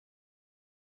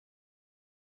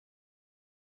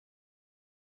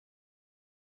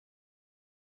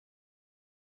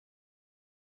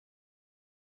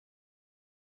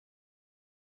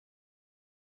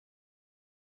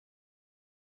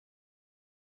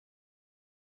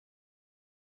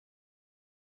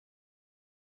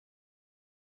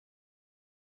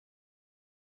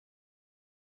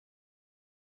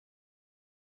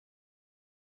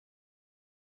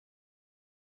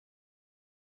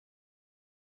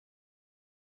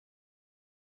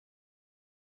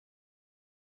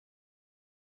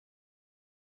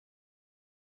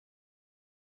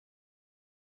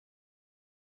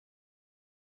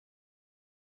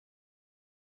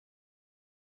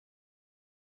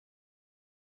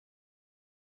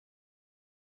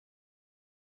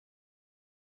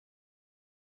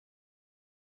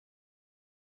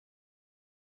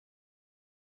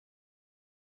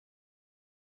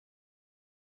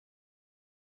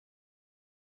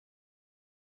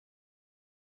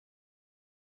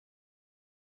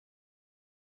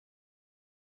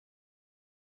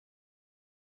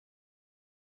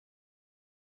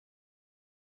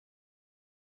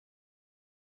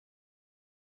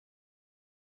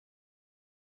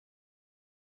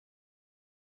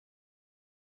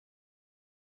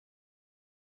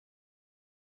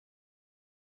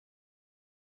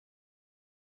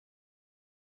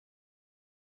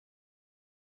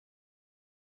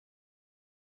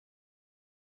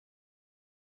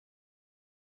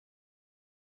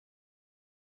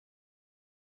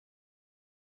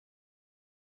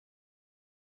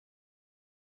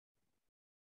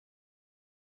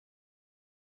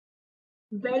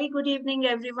Very good evening,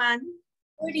 everyone.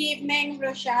 Good evening,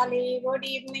 Vrushali. Good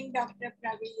evening, Dr.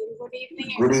 Praveen. Good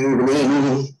evening. Good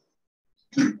evening.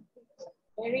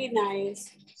 Very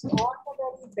nice. So all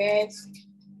the very best.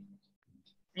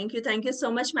 Thank you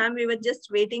so much, ma'am. We were just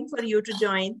waiting for you to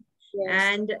join. Yes.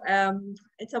 And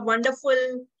it's a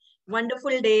wonderful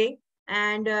day.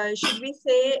 And should we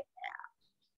say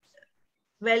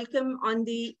welcome on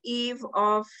the eve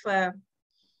of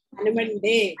Hanuman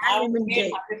Day. Hanuman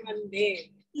Day. Hanuman Day.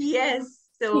 Yes.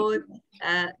 So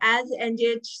as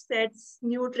NJH sets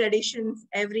new traditions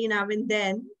every now and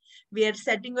then, we are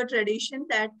setting a tradition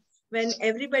that when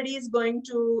everybody is going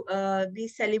to be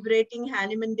celebrating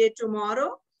Hanuman Day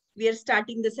tomorrow, we are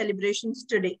starting the celebrations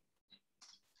today.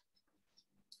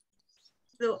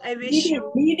 So I wish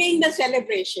you leading the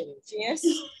celebrations. Yes.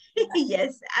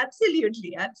 Yes,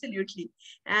 absolutely.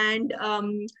 And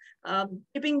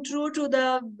keeping true to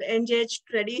the NJH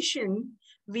tradition,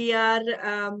 we are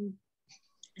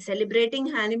celebrating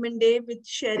Hanuman Day with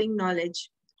sharing knowledge.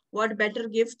 What better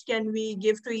gift can we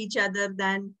give to each other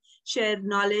than share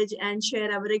knowledge and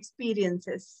share our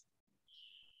experiences?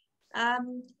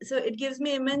 So it gives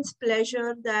me immense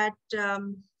pleasure that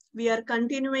we are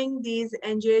continuing these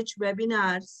NJH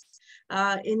webinars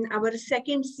in our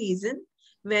second season,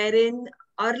 wherein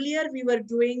earlier we were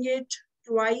doing it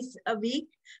twice a week.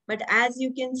 But as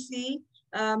you can see,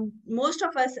 most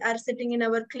of us are sitting in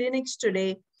our clinics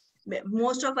today.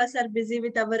 Most of us are busy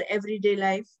with our everyday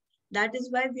life. That is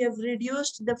why we have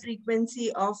reduced the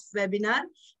frequency of webinar,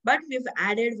 but we've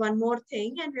added one more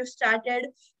thing, and we've started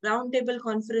roundtable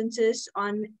conferences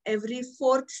on every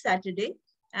fourth Saturday.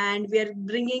 And we are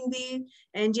bringing the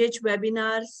NGH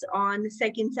webinars on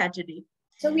second Saturday.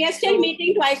 So we are still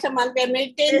meeting twice a month. We are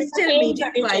meeting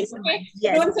twice a month.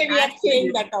 Yes, don't say we have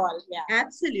changed at all. Yeah.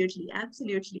 Absolutely.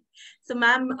 So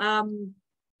ma'am,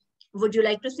 would you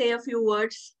like to say a few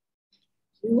words?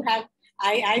 You have,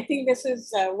 I think this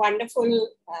is a wonderful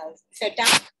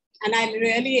setup, and I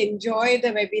really enjoy the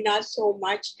webinar so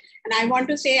much. And I want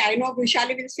to say, I know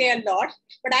Vrushali will say a lot,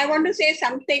 but I want to say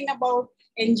something about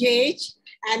NJH,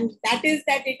 and that is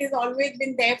that it has always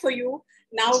been there for you.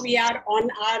 Now we are on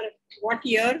our, what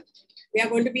year? We are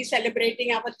going to be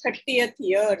celebrating our 30th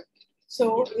year.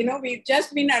 So, you know, we've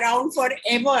just been around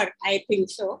forever, I think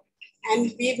so.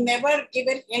 And we've never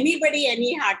given anybody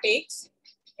any heartaches,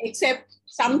 except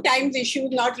sometimes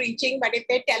issues not reaching, but if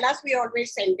they tell us, we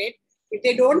always send it. If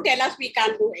they don't tell us, we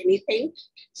can't do anything.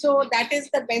 So that is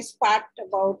the best part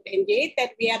about NJ,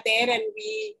 that we are there and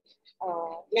we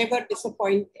never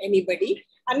disappoint anybody.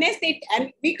 Unless they,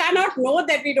 and we cannot know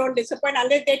that we don't disappoint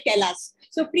unless they tell us.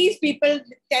 So please, people,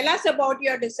 tell us about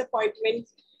your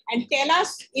disappointments and tell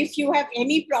us if you have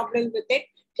any problems with it.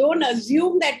 Don't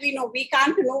assume that we know. We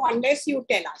can't know unless you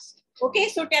tell us. Okay,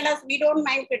 so tell us. We don't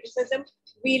mind criticism.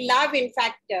 We love, in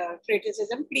fact,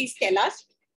 criticism. Please tell us.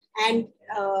 And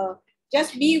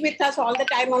just be with us all the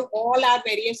time on all our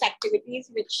various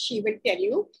activities, which she will tell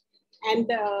you. And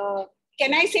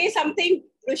can I say something,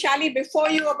 Vrushali, before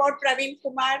you about Praveen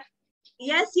Kumar?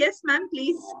 Yes, ma'am.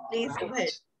 Please go ahead.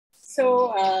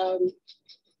 So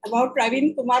about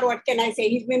Praveen Kumar, what can I say?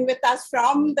 He's been with us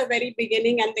from the very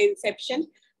beginning and the inception.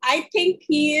 I think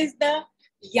he is the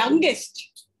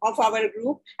youngest of our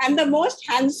group and the most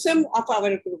handsome of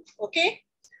our group. Okay.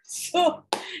 So,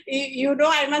 you know,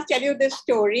 I must tell you this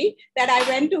story that I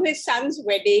went to his son's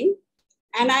wedding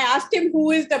and I asked him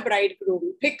who is the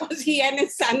bridegroom, because he and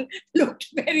his son looked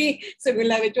very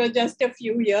similar, which was just a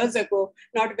few years ago,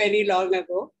 not very long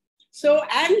ago. So,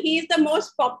 and he's the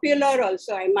most popular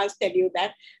also, I must tell you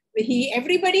that.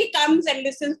 Everybody comes and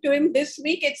listens to him. This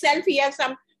week itself, he has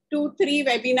some 2-3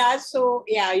 webinars. So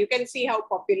yeah, you can see how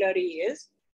popular he is.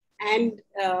 And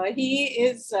he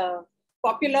is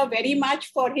popular very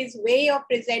much for his way of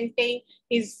presenting,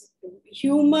 his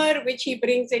humor, which he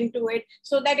brings into it,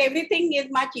 so that everything is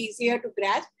much easier to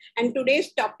grasp. And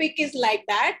today's topic is like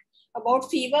that,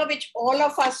 about fever, which all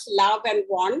of us love and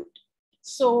want.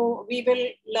 So we will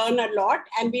learn a lot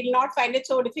and we'll not find it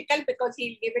so difficult because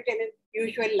he'll give it in his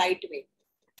usual light way.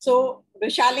 So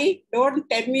Vrushali, don't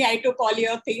tell me I took all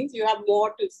your things. You have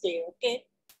more to say, okay?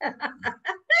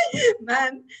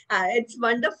 Ma'am, it's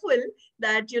wonderful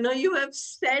that, you know, you have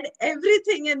said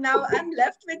everything and now I'm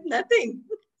left with nothing.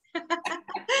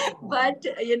 But,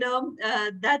 you know,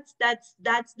 that's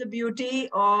the beauty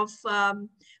of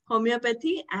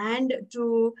homeopathy, and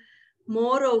to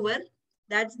moreover,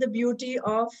 that's the beauty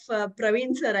of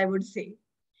Praveen sir, I would say,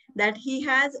 that he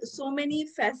has so many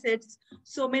facets,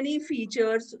 so many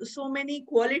features, so many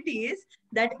qualities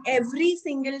that every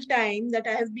single time that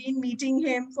I have been meeting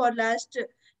him for last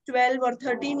 12 or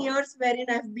 13 years wherein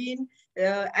I've been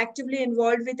actively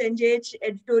involved with NJH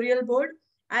editorial board,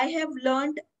 I have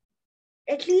learned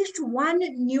at least one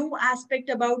new aspect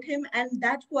about him, and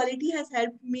that quality has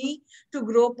helped me to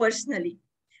grow personally.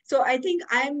 So I think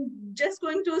I'm just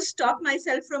going to stop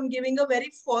myself from giving a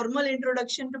very formal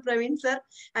introduction to Praveen sir.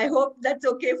 I hope that's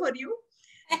okay for you.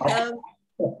 Um,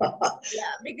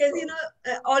 yeah, because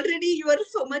already you are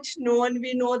so much known.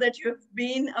 We know that you have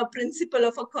been a principal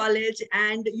of a college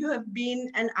and you have been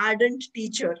an ardent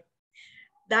teacher.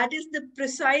 That is the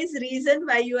precise reason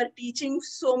why you are teaching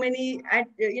so many at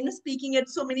speaking at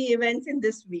so many events in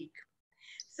this week.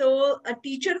 So a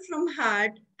teacher from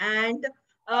heart and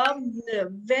a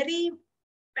very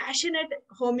passionate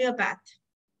homeopath.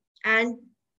 And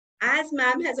as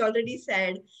ma'am has already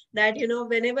said that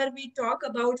whenever we talk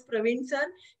about Praveen sir,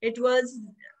 it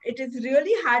is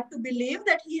really hard to believe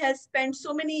that he has spent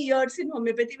so many years in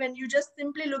homeopathy when you just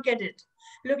simply look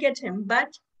at him.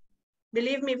 But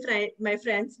believe me, my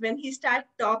friends, when he starts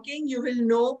talking, you will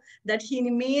know that he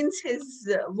means his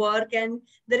work, and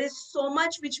there is so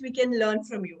much which we can learn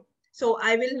from you. So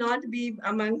I will not be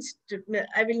I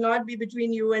will not be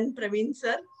between you and Praveen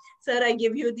sir. Sir, I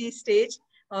give you the stage.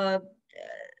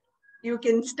 You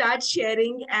can start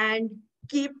sharing and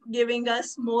keep giving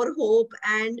us more hope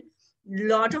and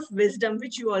lot of wisdom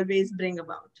which you always bring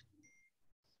about.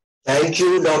 Thank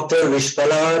you, Dr.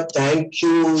 Vishpala. Thank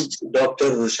you,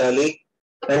 Dr. Vrushali.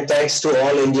 And thanks to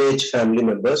all engaged family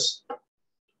members.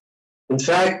 In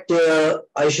fact,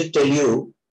 I should tell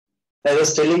you, I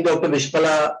was telling Dr.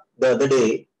 Vishpala the other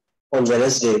day, on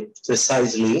Wednesday,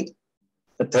 precisely,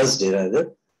 Thursday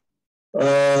rather,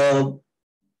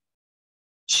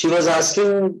 she was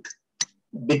asking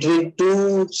between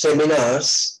two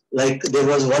seminars, like there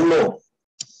was one more,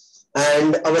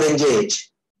 and our NJH.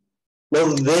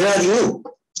 Now, where are you?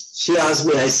 She asked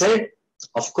me. I said,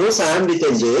 of course, I am with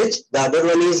NJH. The other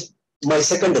one is my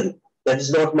secondary. That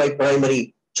is not my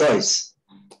primary choice.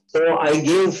 So I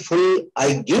give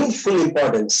full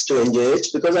importance to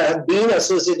NJH because I have been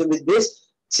associated with this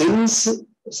since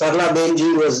Sarla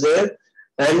Benji was there,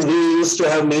 and we used to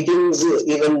have meetings.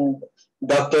 Even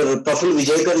Dr. Praful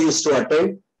Vijayakar used to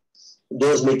attend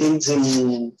those meetings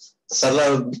in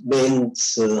Sarla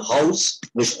Ben's house,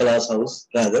 Vishpala's house,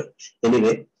 rather.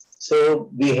 Anyway, so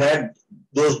we had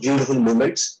those beautiful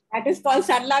moments. That is called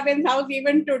Sarla Ben's house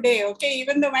even today, okay?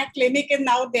 Even though my clinic is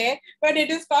now there, but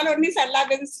it is called only Sarla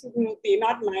Ben's Smoothie,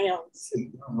 not my house.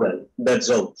 Well, that's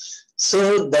how.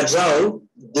 So that's how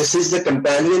this is the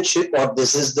companionship, or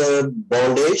this is the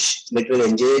bondage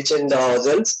between NJH and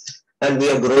ourselves, and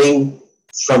we are growing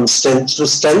from strength to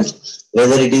strength,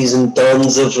 whether it is in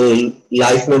terms of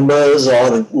life members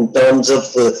or in terms of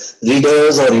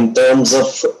readers or in terms of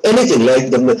anything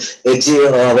like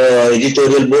our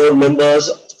editorial board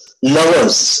members,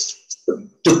 lovers.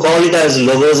 To call it as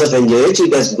lovers of NJH,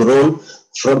 it has grown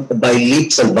by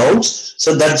leaps and bounds.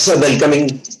 So that's a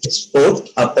welcoming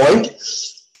point.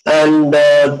 And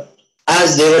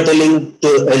as they were telling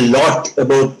a lot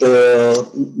about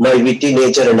my witty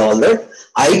nature and all that,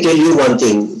 I tell you one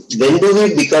thing, when do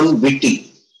we become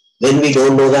witty? When we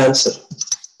don't know the answer.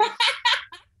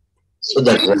 So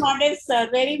that's very modest, sir,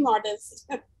 very modest.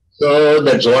 So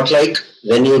that's what, like,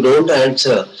 when you don't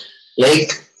answer,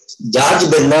 like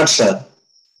George Bernard Shaw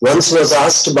once was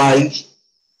asked by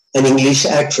an English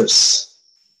actress,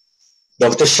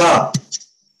 Dr. Shah,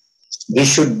 we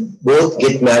should both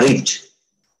get married.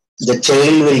 The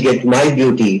child will get my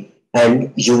beauty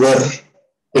and your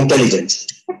intelligence.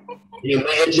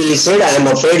 Immediately he said, I am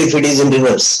afraid if it is in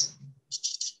reverse.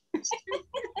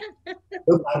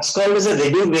 So that's called as a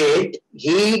ready weight.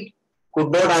 He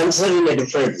could not answer in a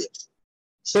different way.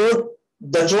 So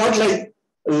that's what, like,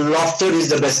 laughter is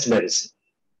the best medicine.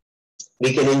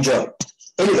 We can enjoy.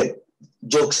 Anyway,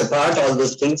 jokes apart, all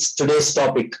those things. Today's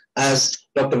topic, as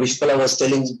Dr. Vishpala was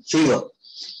telling, fever.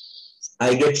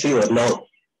 I get fever now.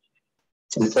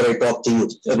 Before I talk to you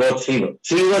about fever.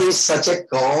 Fever is such a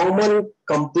common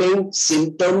complaint,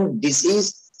 symptom,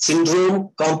 disease,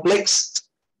 syndrome, complex.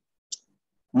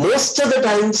 Most of the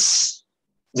times,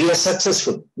 we are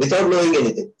successful without knowing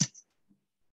anything.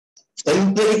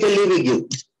 Empirically, we give.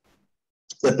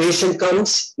 The patient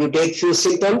comes, you take few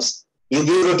symptoms, you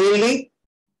give routinely,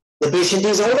 the patient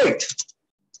is all right.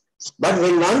 But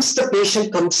when once the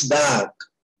patient comes back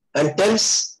and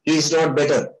tells he is not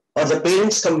better, or the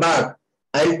parents come back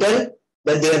and tell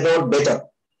that they are not better,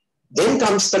 then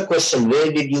comes the question,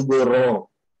 where did you go wrong?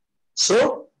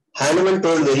 So, Hahnemann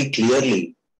told very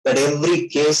clearly that every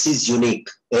case is unique.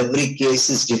 Every case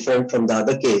is different from the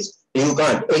other case. You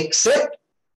can't, except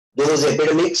those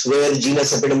epidemics where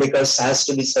genus epidemicus has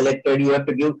to be selected, you have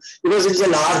to give, because it's a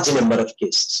large number of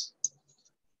cases.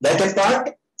 That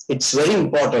apart, it's very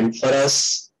important for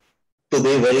us to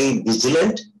be very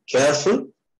vigilant, careful,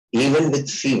 even with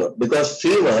fever, because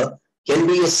fever can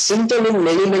be a symptom in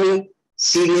many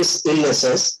serious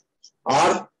illnesses,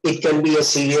 or it can be a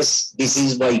serious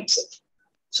disease by itself.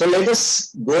 So let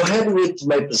us go ahead with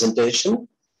my presentation.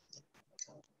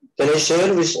 Can I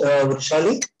share with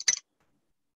Vrushali?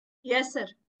 Yes, sir.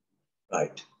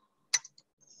 Right.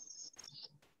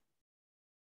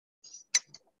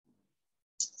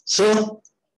 So,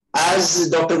 as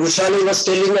Dr. Vrushali was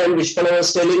telling and Vishpala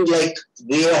was telling, like,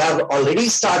 we have already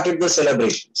started the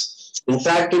celebrations. In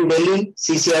fact, in Delhi,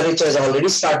 CCRH has already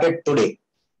started today.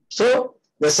 So,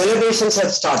 the celebrations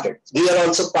have started. We are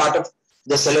also part of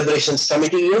the celebrations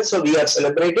committee here. So, we are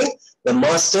celebrating the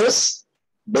Master's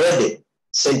birthday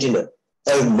centenary,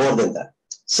 or more than that.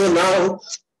 So, now,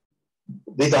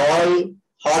 with all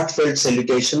heartfelt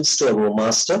salutations to our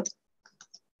Master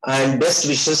and best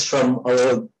wishes from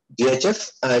our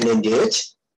DHF and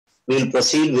NJH, we will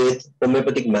proceed with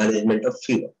homeopathic management of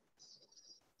fever.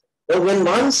 Now, when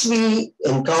once we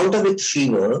encounter with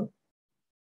fever,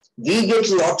 we get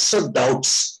lots of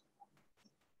doubts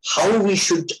how we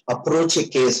should approach a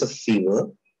case of fever.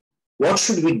 What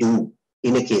should we do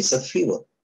in a case of fever?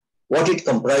 What it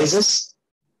comprises,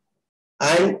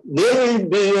 and where will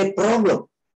be a problem?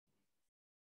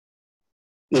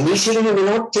 Initially, we may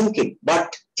not think it,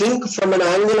 but think from an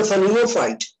angle of a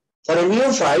neophyte. For a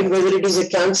neophyte, whether it is a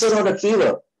cancer or a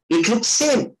fever, it looks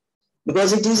same,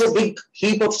 because it is a big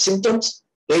heap of symptoms.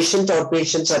 Patient or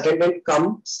patient's attendant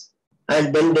comes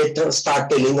and then they start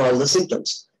telling all the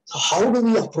symptoms. So how do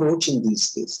we approach in these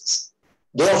cases?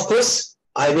 Though, of course,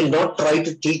 I will not try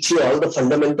to teach you all the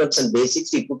fundamentals and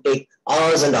basics. It would take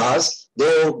hours and hours.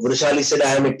 Though Vrushali said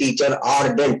I am a teacher,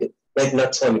 ardent, like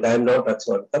Natswamita. I am not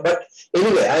Natswamita. But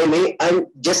anyway, I'm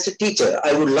just a teacher.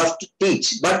 I would love to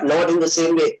teach, but not in the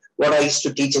same way what I used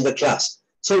to teach in the class.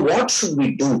 So what should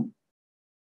we do?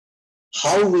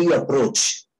 How we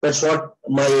approach? That's what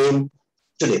my aim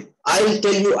today. I'll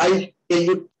tell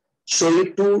you, show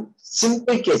you two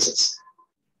simple cases,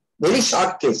 very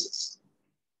short cases.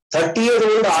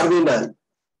 30-year-old army man.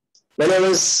 When I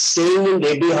was staying in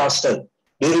Reddy Hostel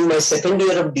during my second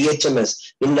year of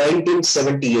DHMS in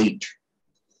 1978.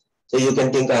 So you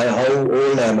can think, how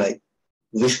old am I?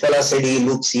 Vishpala said he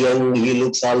looks young, he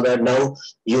looks all that. Now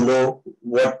you know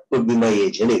what could be my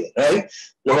age anyway, right?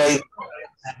 Now I am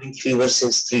having fever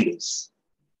since 3 days.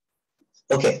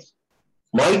 Okay.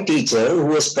 My teacher, who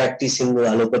was practicing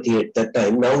allopathy at that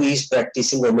time, now he is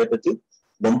practicing homeopathy,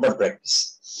 bumper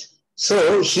practice.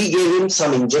 So he gave him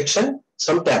some injection,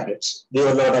 some tablets. We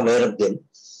were not aware of them.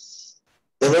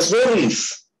 There was no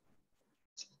relief.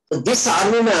 This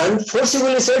army man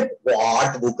forcibly said,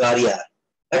 "What, Bukhariya?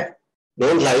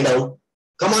 Don't lie down.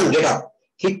 Come on, get up."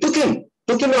 He took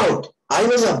him out. I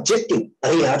was objecting.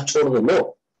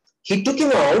 No. He took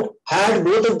him out, had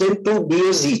both of them 2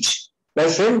 beers each. My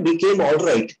friend became all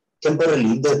right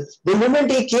temporarily. The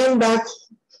moment he came back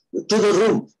to the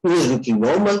room, he was looking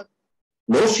normal,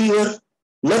 no fever,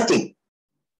 nothing.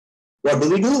 What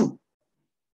do?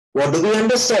 What do we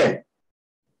understand?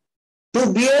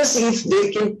 2 beers, if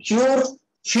they can cure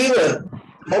fever,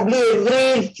 probably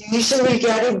every physician will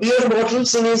carry beer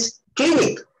bottles in his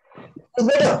clinic. It's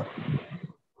better.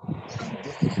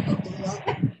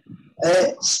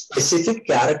 A specific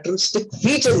characteristic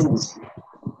feature in this.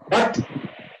 But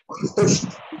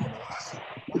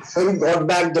when got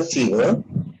back the fever,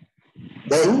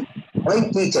 then my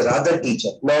teacher, other teacher,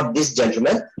 not this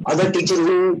gentleman, other teacher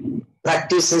who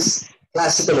practices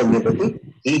classical homeopathy,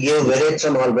 he gave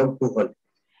Vrushali 200.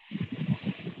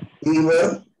 We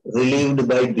were relieved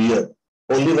by beer.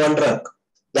 Only one drug.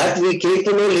 That we came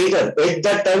to know later. At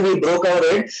that time we broke our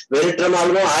head.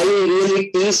 Vrushali, I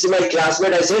really teased my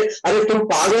classmate. I said, "Arey tum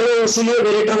pagal ho, isliye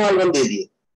Vrushali de diye.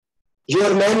 You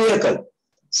are maniacal."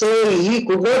 So he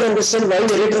could not understand why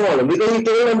Vrushali, because he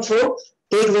told on phone,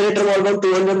 take Vrushali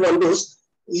 201 dose.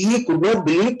 He could not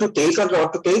believe to take or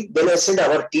not to take. Then I said,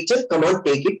 "Our teacher, come on,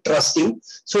 take it, trust him."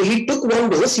 So he took 1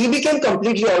 dose. He became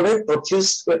completely all right.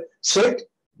 Profuse sweat,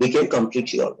 became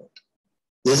completely all right.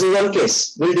 This is one case.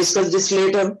 We'll discuss this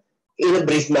later in a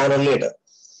brief manner later.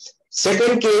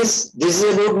 Second case, this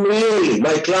is about me only,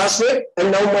 my classmate,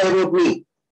 and now about me.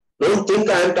 Don't think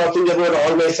I am talking about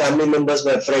all my family members,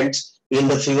 my friends in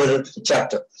the fever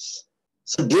chapter.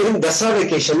 So during Dasara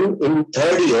vacation in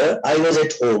 3rd year, I was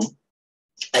at home.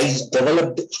 I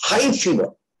developed high fever.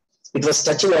 It was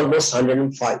touching almost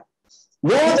 105.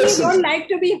 No other We symptom. don't like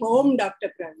to be home, Dr.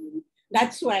 Praveen.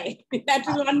 That's why. That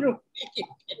is one room.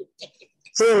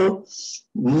 So,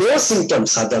 no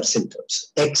symptoms, other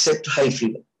symptoms, except high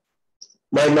fever.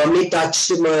 My mommy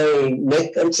touched my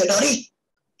neck and said, "Ari,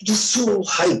 it is so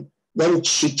high." Then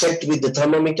she checked with the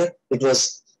thermometer. It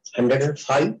was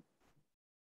 105.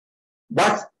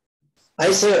 But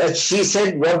I said, she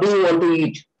said, "What do you want to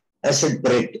eat?" I said,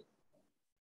 "Bread."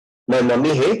 My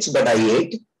mommy hates, but I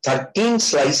ate 13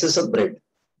 slices of bread.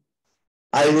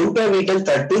 I wouldn't have eaten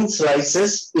 13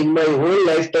 slices in my whole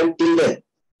lifetime till then.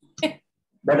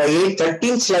 But I ate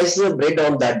 13 slices of bread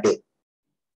on that day.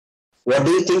 What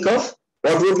do you think of?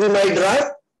 What would be my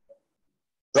drive?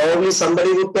 Probably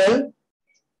somebody would tell.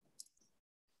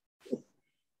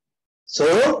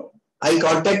 So I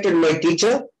contacted my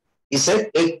teacher. He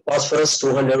said, "Take phosphorus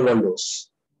 201 dose."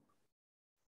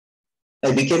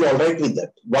 I became all right with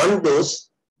that. One dose,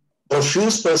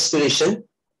 profuse perspiration,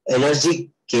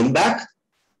 energy came back.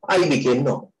 I became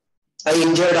normal. I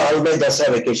enjoyed all my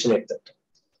Dasara vacation at that time.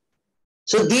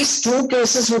 So these two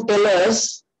cases would tell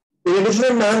us in a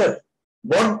different manner.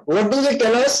 What do they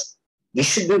tell us? We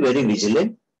should be very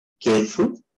vigilant, careful,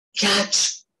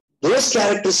 catch those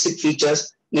characteristic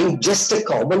features in just a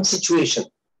common situation.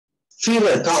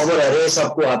 Fever, common, array,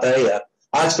 sabko aata hai yaar.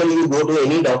 Aajkal you go to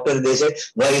any doctor, they say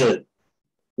viral.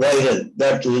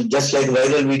 That just like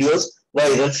viral videos,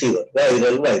 viral fever,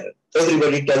 viral.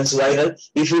 Everybody tells viral.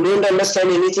 If you don't understand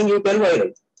anything, you tell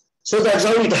viral. So that's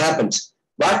how it happens.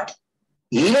 But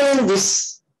even in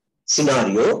this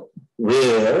scenario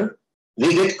where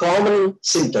we get common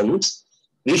symptoms,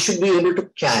 we should be able to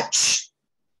catch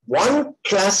one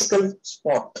classical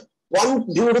spot, one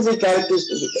beautiful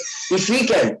characteristic. If we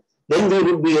can, then we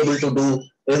would be able to do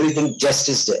everything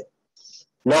justice there.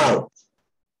 Now,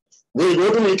 we'll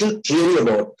go to a little theory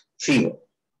about fever.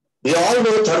 We all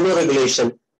know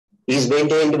thermoregulation is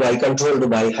maintained by, controlled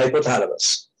by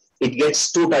hypothalamus. It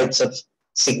gets two types of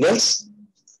signals,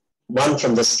 one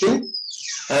from the skin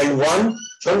and one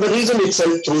from the region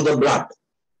itself through the blood.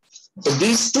 So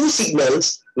these two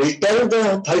signals will tell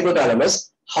the hypothalamus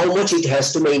how much it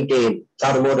has to maintain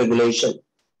thermoregulation.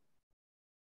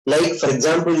 Like, for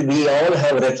example, we all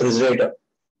have a refrigerator.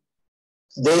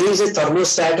 There is a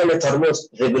thermostat and a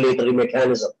thermoregulatory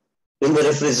mechanism in the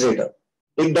refrigerator.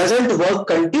 It doesn't work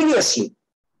continuously.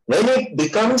 When it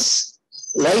becomes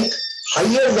like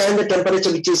higher than the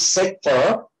temperature which is set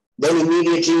for, then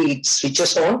immediately it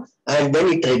switches on and then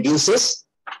it reduces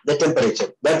the temperature.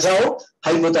 That's how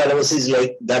hypothalamus is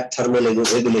like that thermal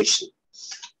regulation.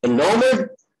 A normal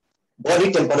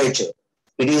body temperature,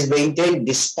 it is maintained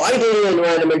despite any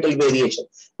environmental variation.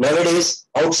 Nowadays,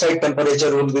 outside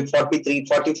temperature would be 43,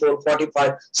 44,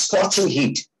 45, scorching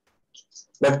heat.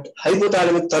 But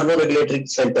hypothalamic thermoregulatory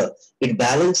center, it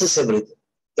balances everything.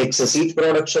 Excess heat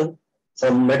production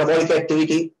from metabolic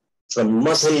activity, from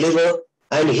muscle, liver,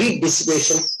 and heat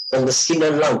dissipation from the skin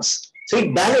and lungs. So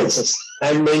it balances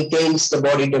and maintains the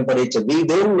body temperature. We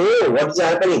don't know what is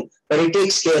happening, but it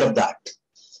takes care of that.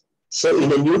 So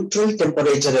in a neutral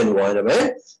temperature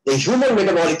environment, the human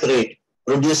metabolic rate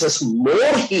produces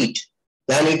more heat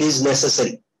than it is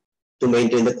necessary to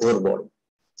maintain the core body.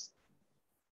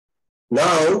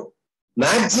 Now,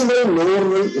 maximal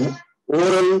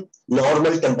oral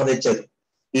normal temperature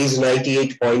is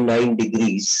 98.9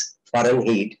 degrees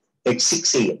Fahrenheit at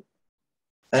 6 a.m.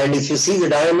 And if you see the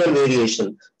diurnal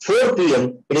variation, 4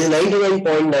 p.m. it is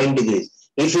 99.9 degrees.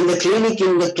 If in the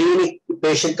clinic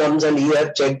patient comes and you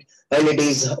have checked and it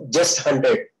is just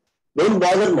 100, don't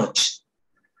bother much.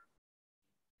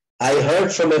 I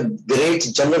heard from a great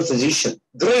general physician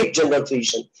in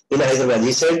Hyderabad.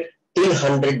 He said, till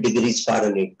 100 degrees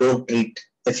Fahrenheit, don't treat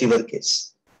a fever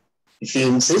case. If he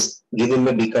insists, give him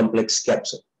a B-complex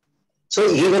capsule. So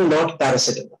even not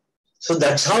paracetamol. So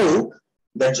that's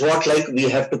what like we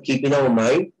have to keep in our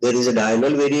mind. There is a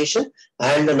diurnal variation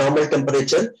and the normal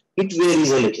temperature, it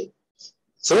varies a little.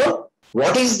 So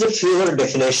what is the fever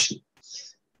definition?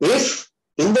 If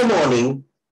in the morning,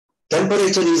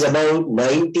 temperature is about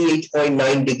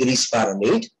 98.9 degrees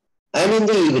Fahrenheit, and in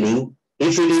the evening,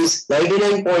 if it is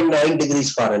 99.9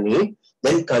 degrees Fahrenheit,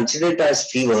 then consider it as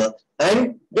fever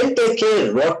and then take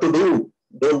care what to do.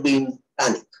 Don't be in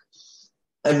panic.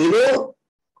 And we know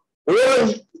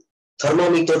oral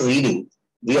thermometer reading,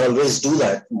 we always do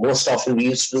that. Most often we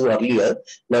used to do earlier.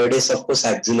 Nowadays, of course,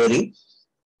 auxiliary.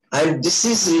 And this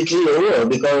is little lower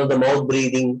because of the mouth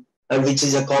breathing, and which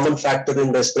is a common factor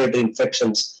in respiratory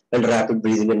infections and rapid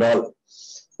breathing and all.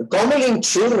 Commonly in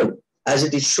children, as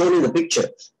it is shown in the picture,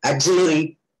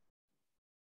 auxiliary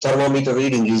thermometer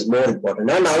reading is more important.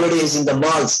 And nowadays in the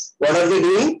malls, what are they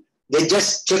doing? They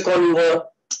just check on your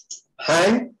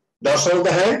hand, dorsal of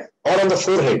the hand, or on the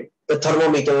forehead. the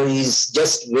thermometer is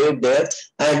just waved there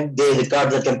and they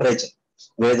record the temperature.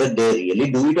 Whether they really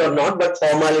do it or not, but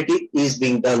formality is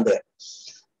being done there.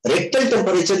 Rectal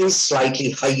temperature is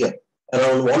slightly higher,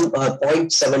 around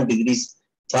 1.7 degrees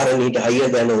Fahrenheit higher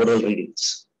than oral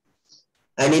readings.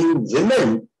 And in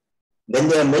women, when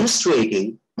they are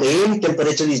menstruating, the aim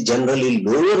temperature is generally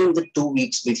lower in the 2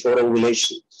 weeks before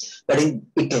ovulation, but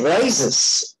it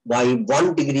rises by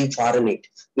 1 degree Fahrenheit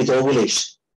with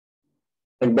ovulation.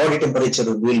 And body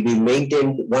temperature will be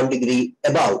maintained 1 degree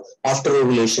above after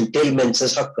ovulation till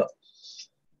menses occur.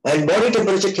 And body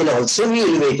temperature can also be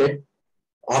elevated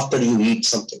after you eat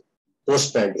something,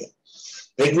 postprandial.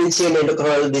 Pregnancy and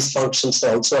endocrine dysfunctions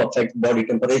also affect body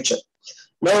temperature.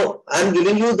 Now, I'm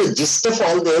giving you the gist of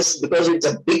all this because it's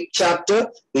a big chapter.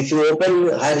 If you open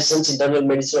Harrison's Internal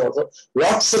Medicine also,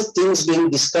 lots of things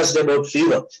being discussed about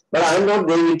fever, but I'm not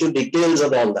going into details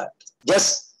of all that.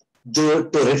 Just to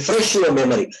refresh your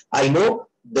memory. I know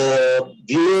the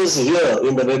viewers here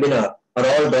in the webinar are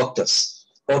all doctors.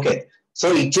 Okay,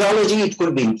 so etiology, it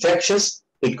could be infectious,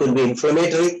 it could be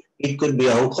inflammatory, it could be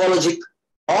oncologic,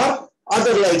 or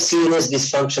other like CNS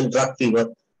dysfunction, drug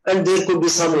fever, and there could be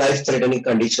some life-threatening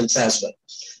conditions as well.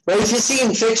 Now, if you see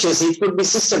infectious, it could be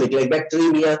systemic, like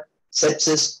bacteremia,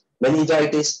 sepsis,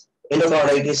 meningitis,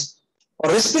 endocarditis,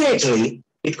 or respiratory,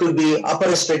 it could be upper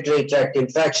respiratory tract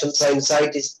infection,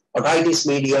 sinusitis, otitis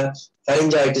media,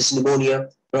 pharyngitis, pneumonia,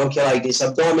 bronchiolitis,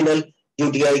 abdominal,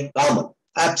 UTI, common.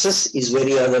 Abscess is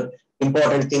very other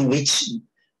important thing which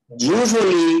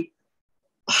usually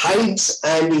hides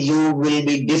and you will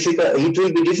be difficult, it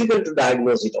will be difficult to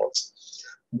diagnose it also.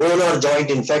 Bone or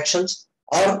joint infections,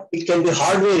 or it can be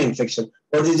hardware infection.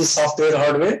 What is the software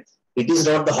hardware? It is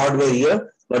not the hardware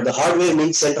here, but the hardware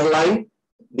means central line,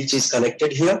 which is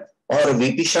connected here, or a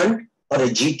VP shunt or a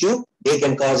G tube, they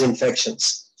can cause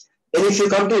infections. Then if you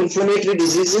come to inflammatory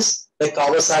diseases, like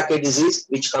Kawasaki disease,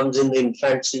 which comes in the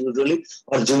infants usually,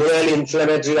 or juvenile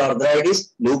inflammatory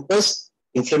arthritis, lupus,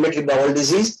 inflammatory bowel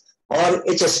disease, or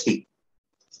HSP.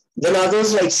 Then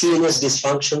others like CNS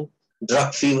dysfunction,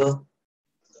 drug fever.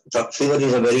 Drug fever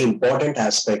is a very important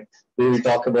aspect. We will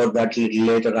talk about that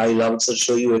later. I will also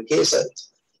show you a case.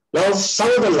 Now,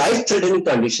 some of the life-threatening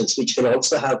conditions which can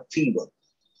also have fever.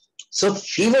 So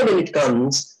fever, when it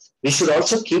comes, we should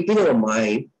also keep in our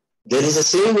mind, there is a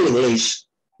saying in English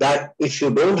that if you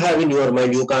don't have in your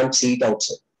mind, you can't see it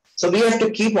outside. So we have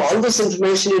to keep all this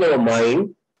information in our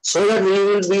mind so that we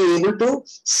will be able to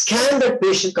scan that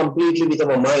patient completely with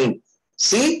our mind.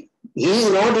 See, he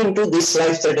is not into this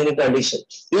life-threatening condition.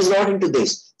 He is not into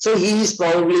this. So he is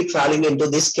probably falling into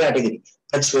this category.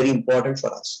 That's very important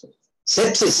for us.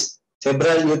 Sepsis,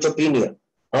 febrile neutropenia,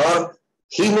 or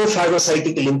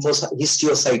hemophagocytic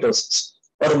histiocytosis,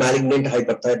 or malignant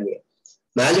hyperthermia.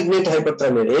 Malignant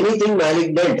hyperthermia, anything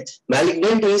malignant.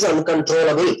 Malignant is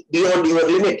uncontrollable, beyond your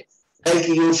limit. Like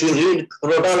if you read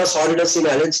Crotalus horridus in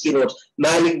Allen's notes,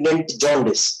 malignant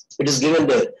jaundice, it is given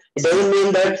there. It doesn't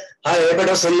mean that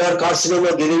hepatocellular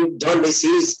carcinoma giving jaundice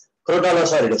is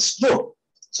Crotalus horridus. No.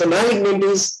 So malignant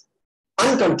is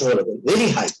uncontrollable, very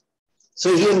high.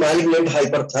 So here malignant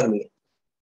hyperthermia.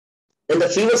 And the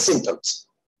fever symptoms.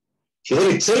 Fever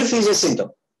itself is a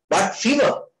symptom, but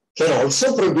fever can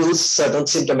also produce certain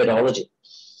symptomatology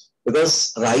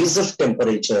because rise of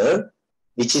temperature,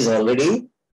 which is already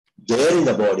there in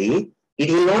the body, it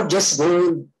will not just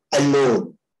go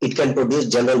alone. It can produce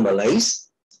general malaise,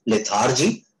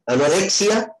 lethargy,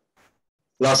 anorexia,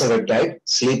 loss of appetite,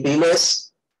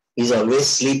 sleepiness, is always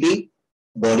sleepy,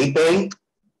 body pain.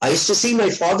 I used to see my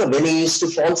father when he used to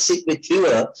fall sick with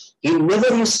fever, he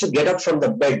never used to get up from the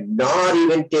bed, nor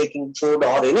even taking food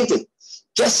or anything.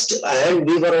 And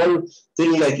we were all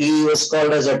feeling like he was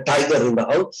called as a tiger in the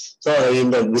house, so in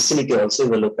the vicinity also,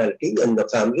 in the locality and the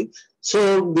family.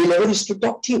 So we never used to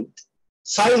talk to him.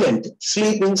 Silent,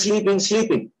 sleeping.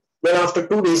 Then after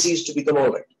 2 days, he used to become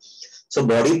all right. So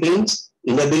body pains,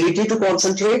 inability to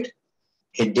concentrate,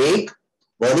 headache,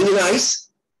 burning in eyes,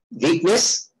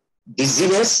 weakness,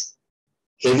 dizziness,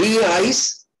 heavy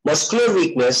eyes, muscular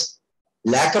weakness,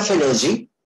 lack of energy,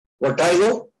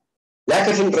 vertigo, lack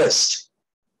of interest,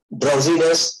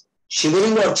 drowsiness,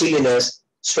 shivering or chilliness,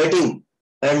 sweating,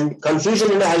 and confusion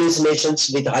and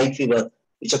hallucinations with high fever,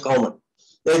 which are common.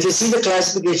 Now, if you see the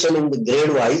classification in the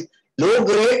grade-wise, low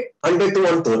grade, 100 to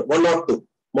 102,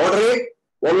 moderate,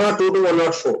 102 to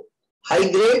 104,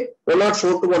 high grade,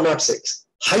 104 to 106,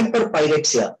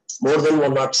 hyperpyrexia, more than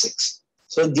 106.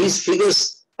 So these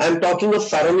figures, I'm talking of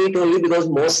Fahrenheit only because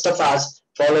most of us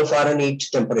follow Fahrenheit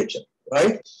temperature,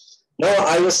 right? Now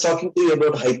I was talking to you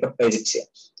about hyperpyrexia.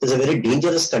 It's a very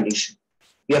dangerous condition.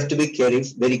 You have to be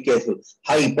very careful.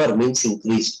 Hyper means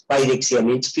increased. Pyrexia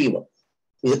means fever.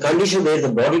 It's a condition where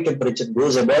the body temperature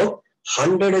goes above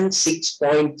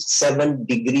 106.7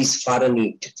 degrees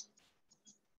Fahrenheit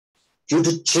due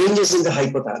to changes in the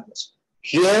hypothalamus.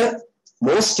 Here,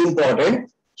 most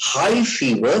important, high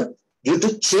fever due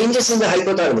to changes in the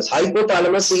hypothalamus.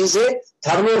 Hypothalamus is a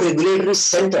thermoregulatory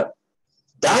center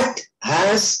that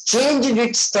has changed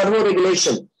its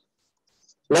thermoregulation,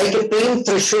 like a pain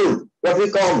threshold, what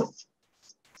we call.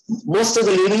 Most of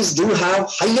the ladies do have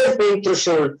higher pain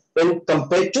threshold when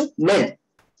compared to men.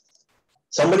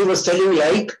 Somebody was telling,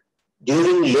 like,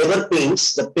 during labor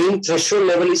pains, the pain threshold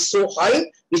level is so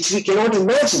high, which we cannot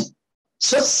imagine.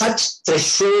 So such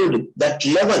threshold, that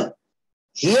level,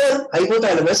 here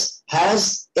hypothalamus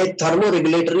has a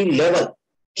thermoregulatory level,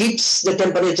 keeps the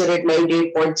temperature at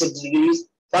 98.6 degrees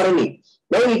Fahrenheit.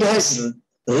 Now it has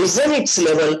risen its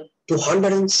level to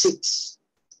 106.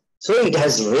 So it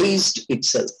has raised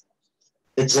itself.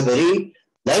 It's a very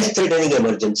life-threatening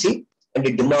emergency and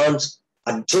it demands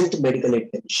urgent medical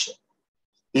attention.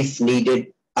 If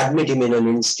needed, admit him in an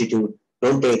institute.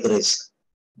 Don't take risk.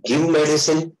 Give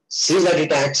medicine, see that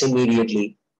it acts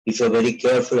immediately. If you're very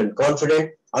careful and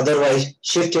confident, otherwise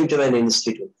shift him to an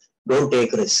institute. Don't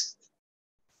take risk.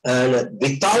 And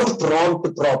without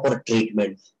prompt proper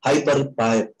treatment,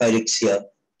 hyperpyrexia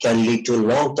can lead to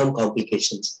long-term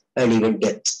complications and even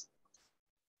death.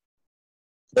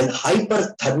 Then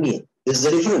hyperthermia is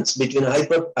the difference between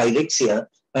hyperpyrexia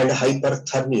and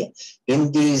hyperthermia. In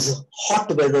these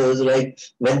hot weathers, like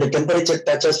when the temperature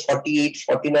touches 48,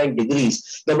 49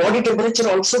 degrees, the body temperature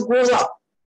also goes up.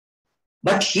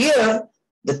 But here,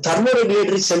 the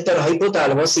thermoregulatory center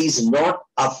hypothalamus is not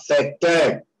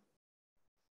affected.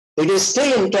 It is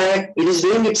still intact. It is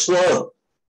doing its work.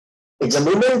 It's a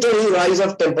momentary rise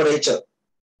of temperature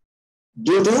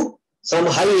due to some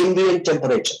high ambient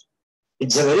temperature.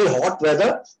 It's a very hot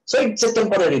weather, so it's a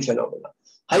temporary phenomenon.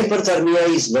 Hyperthermia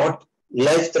is not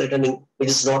life-threatening. It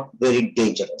is not very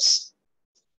dangerous.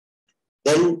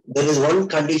 Then there is one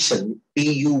condition,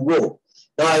 PUO.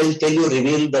 Now I will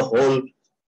reveal the whole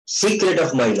secret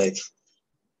of my life.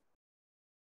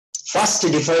 First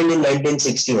defined in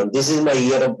 1961. This is my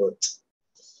year of birth.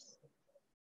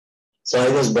 So I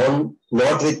was born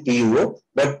not with PUO,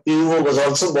 but PUO was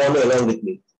also born along with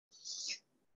me.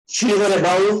 Fever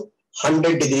above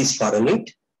 100 degrees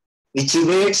Fahrenheit, which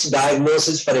evades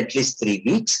diagnosis for at least 3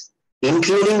 weeks,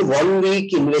 including 1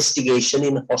 week investigation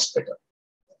in hospital.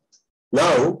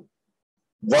 Now,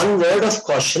 one word of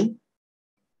caution.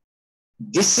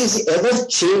 This is ever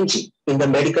changing in the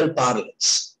medical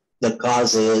parlance, the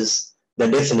causes, the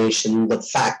definition, the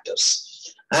factors.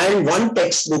 And one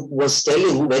textbook was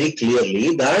telling very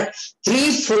clearly that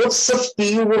 3/4 of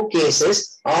PUO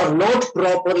cases are not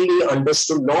properly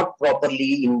understood, not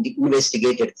properly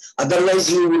investigated.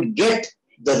 Otherwise, you would get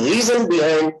the reason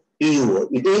behind PUO.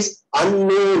 It is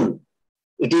unknown.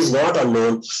 It is not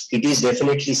unknown. It is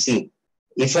definitely seen.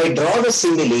 If I draw the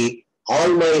simile, all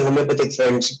my homeopathic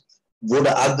friends would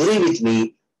agree with me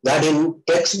that in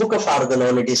textbook of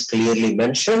Organon, it is clearly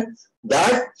mentioned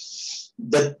that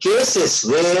the cases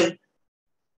where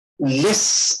less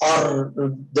or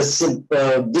the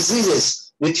diseases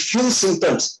with few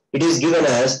symptoms, it is given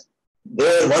as they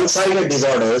are one-sided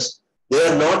disorders. They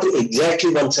are not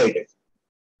exactly one-sided.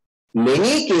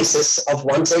 Many cases of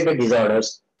one-sided disorders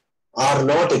are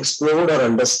not explored or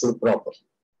understood properly.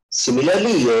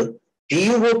 Similarly here,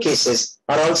 PUO cases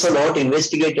are also not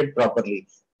investigated properly.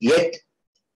 Yet,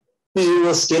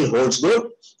 PUO still holds good.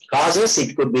 Causes,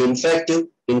 it could be infective,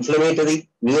 inflammatory,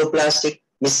 neoplastic,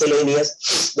 miscellaneous.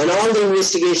 Then all the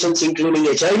investigations, including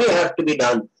HIV, have to be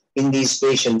done in these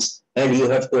patients. And you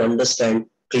have to understand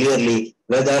clearly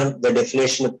whether the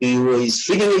definition of PUO is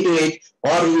fitting into it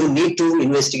or you need to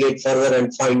investigate further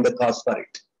and find the cause for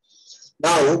it.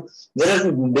 Now, there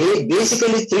are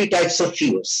basically 3 types of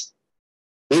fevers.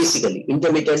 Basically,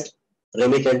 intermittent,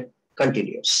 remittent,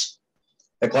 continuous,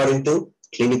 according to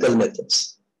clinical methods.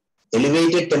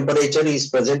 Elevated temperature is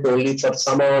present only for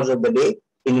some hours of the day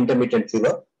in intermittent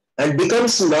fever and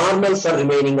becomes normal for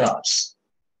remaining hours.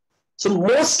 So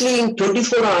mostly in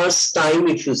 24 hours time,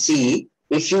 if you see,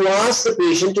 if you ask the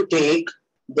patient to take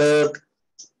the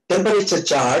temperature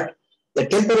chart, the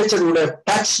temperature would have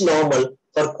touched normal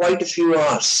for quite a few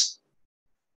hours.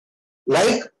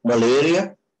 Like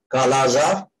malaria,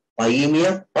 Kala-Azar,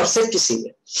 pyemia, or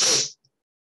septicemia.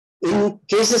 In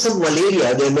cases of malaria,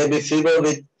 there may be fever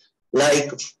with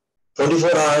like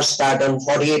 24 hours pattern,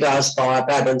 48 hours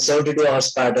pattern, 72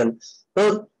 hours pattern.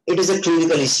 So it is a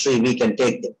clinical history, we can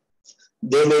take them.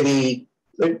 They may be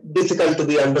difficult to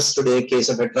be understood in a case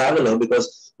of a traveler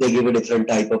because they give a different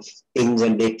type of things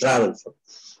and they travel from.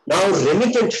 Now,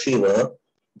 remittent fever,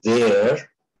 where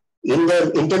in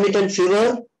the intermittent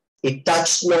fever, it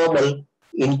touched normal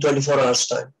in 24 hours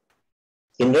time.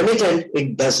 In remittent,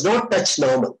 it does not touch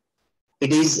normal.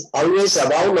 It is always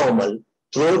above normal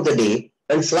throughout the day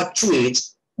and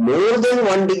fluctuates more than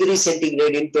 1 degree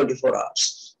centigrade in 24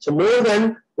 hours. So more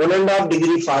than 1.5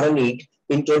 degree Fahrenheit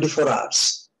in 24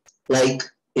 hours, like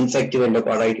infective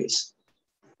endocarditis.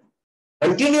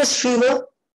 Continuous fever,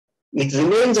 it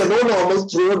remains above normal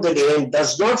throughout the day and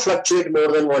does not fluctuate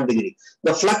more than 1 degree.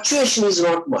 The fluctuation is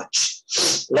not much.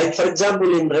 Like for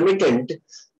example, in remittent,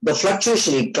 the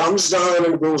fluctuation, it comes down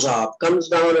and goes up, comes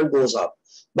down and goes up.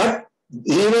 But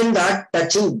even that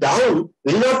touching down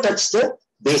will not touch the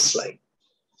baseline.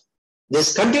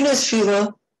 This continuous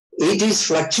fever, it is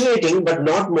fluctuating but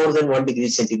not more than 1 degree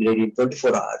centigrade in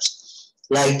 24 hours.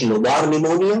 Like lobar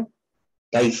pneumonia,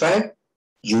 typhoid,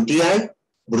 UTI,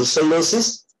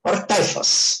 brucellosis, or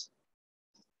typhus.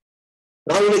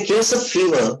 Now, in a case of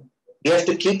fever, we have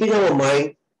to keep in our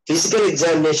mind, physical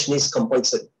examination is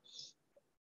compulsory.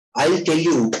 I'll tell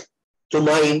you, to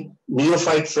my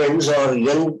neophyte friends or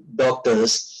young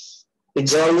doctors,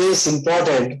 it's always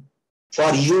important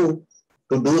for you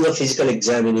to do the physical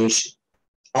examination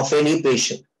of any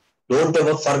patient. Don't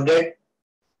ever forget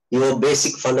your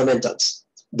basic fundamentals.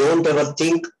 Don't ever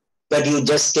think that you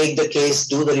just take the case,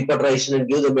 do the repatriation and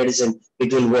give the medicine,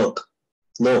 it will work.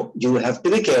 No, you have to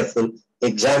be careful,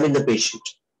 examine the patient.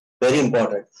 Very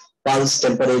important. Pulse,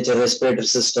 temperature, respiratory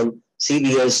system,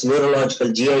 CBS,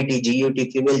 neurological, GIT,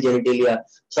 GUT, female genitalia,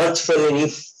 search for any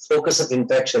focus of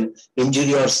infection,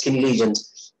 injury or skin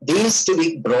lesions. These to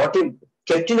be brought in,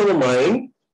 kept in our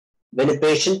mind when a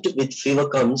patient with fever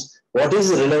comes, what is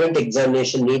the relevant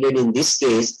examination needed in this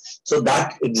case? So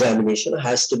that examination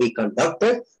has to be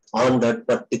conducted on that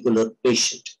particular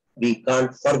patient. We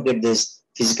can't forget this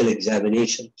physical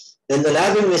examination. Then the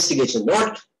lab investigation.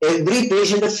 Not every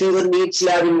patient of fever needs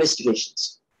lab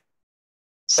investigations.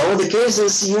 Some of the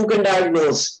cases you can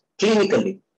diagnose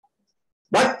clinically.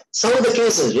 But some of the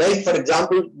cases, like for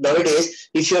example, nowadays,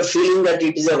 if you are feeling that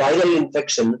it is a viral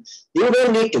infection, you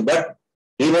don't need to. But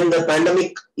even the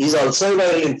pandemic is also a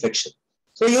viral infection.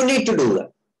 So you need to do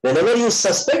that. Whenever you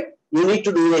suspect, you need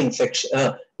to do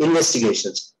the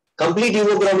investigations. Complete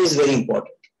hemogram is very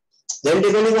important. Then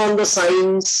depending on the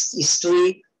signs,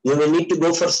 history, you may need to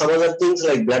go for some other things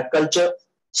like blood culture,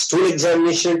 stool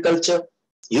examination and culture,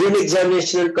 urine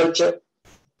examination and culture,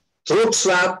 throat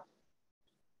swab,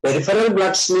 peripheral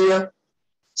blood smear,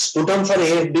 sputum for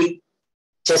AFB,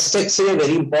 chest X-ray,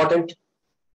 very important,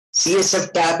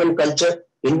 CSF tap and culture,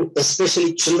 in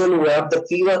especially children who have the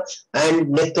fever and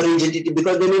neck rigidity,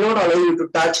 because they may not allow you to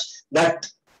touch that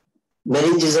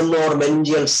meningism or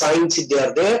meningeal signs if they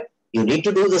are there. You need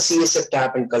to do the CSF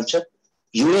tap and culture.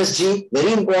 USG,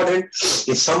 very important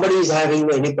if somebody is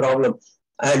having any problem.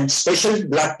 And special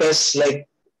blood tests like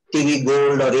TB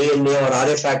Gold or ANA or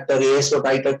RA factor, ASO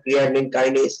titer, creatinine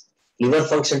kinase, liver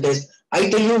function test. I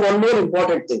tell you one more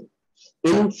important thing.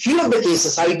 In few of the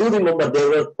cases, I do remember there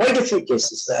were quite a few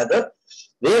cases rather,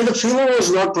 where the fever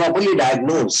was not properly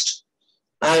diagnosed.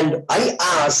 And I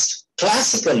asked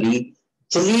classically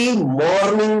 3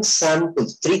 morning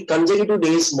samples, 3 consecutive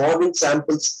days morning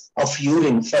samples of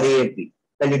urine for AFB.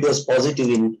 And it was positive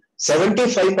in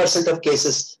 75% of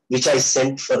cases which I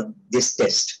sent for this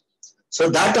test. So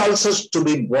that also to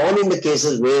be born in the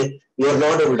cases where you are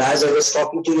not able to, as I was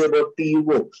talking to you about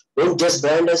PUO, don't just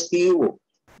brand as PUO.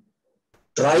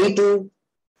 Try to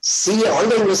see all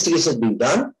the investigations being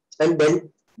done and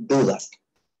then do that.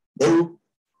 Then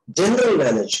general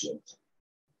management.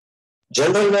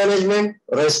 General management,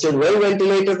 rest in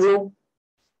well-ventilated room,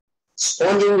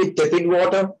 sponging with tepid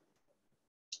water,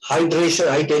 hydration.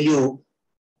 I tell you,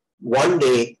 one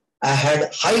day I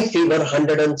had high fever,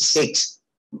 106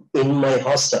 in my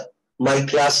hostel. My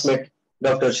classmate,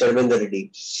 Dr. Sharvendra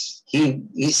Reddy,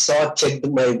 he saw, checked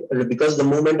my, because the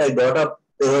moment I got up,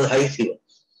 there was high fever.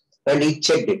 And he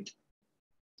checked it.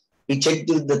 He checked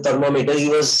with the thermometer. He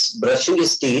was brushing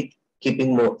his teeth,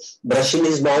 brushing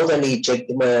his mouth, and he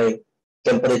checked my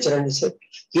temperature and he said,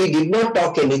 he did not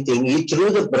talk anything. He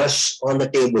threw the brush on the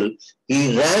table.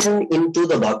 He ran into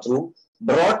the bathroom,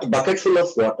 brought a bucket full of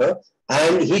water,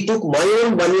 and he took my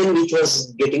own bunion, which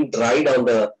was getting dried on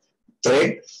the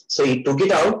thread. So he took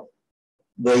it out,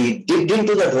 he dipped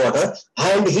into that water,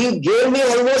 and he gave me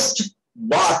almost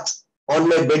bath on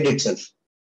my bed itself.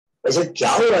 I said, kya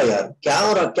ho raha yaar? Kya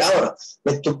ho raha? Kya ho raha?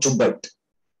 Main chup bait.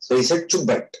 So he said, chup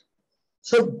bait.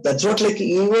 So that's what, like,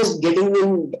 he was getting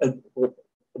in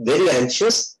very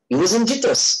anxious. He was in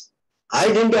jitters. I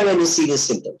didn't have any serious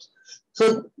symptoms. So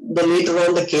the later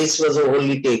on the case was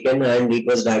only taken and it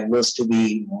was diagnosed to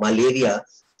be malaria.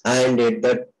 And at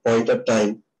that point of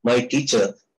time, my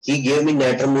teacher, he gave me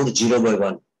Natramur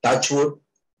 0/1. Touch wood,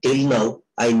 till now,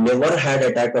 I never had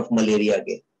attack of malaria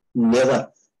again.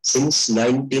 Never. Since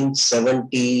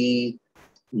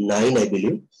 1979, I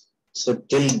believe. So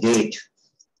till date,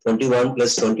 21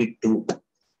 plus 22,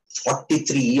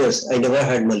 43 years, I never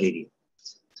had malaria.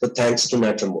 So thanks to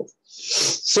Natramur.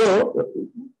 So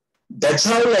that's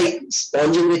how, like,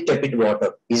 sponging with tepid water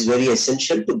is very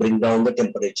essential to bring down the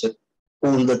temperature,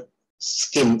 cool the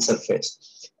skin surface.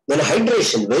 Then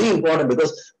hydration, very important,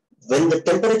 because when the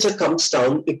temperature comes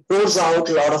down, it pours out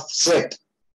a lot of sweat.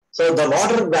 So the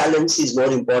water balance is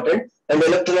more important, and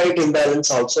electrolyte imbalance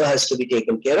also has to be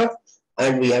taken care of,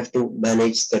 and we have to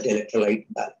manage that electrolyte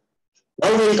balance. Now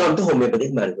we will come to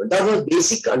homeopathic management. That was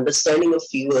basic understanding of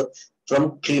fever from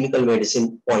clinical medicine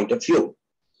point of view.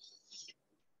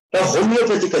 Now,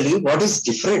 homeopathically, what is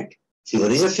different? Fever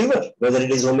is a fever, whether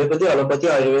it is homeopathy, allopathy,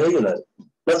 ayurveda, Unani.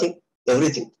 Nothing,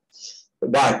 everything.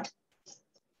 But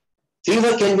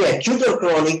fever can be acute or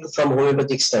chronic from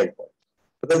homeopathic standpoint,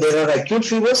 because there are acute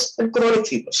fevers and chronic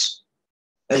fevers.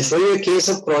 I'll show you a case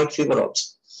of chronic fever also.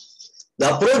 The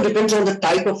approach depends on the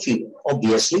type of fever,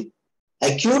 obviously.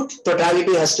 Acute,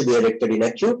 totality has to be erected in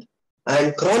acute,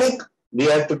 and chronic, we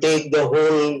have to take the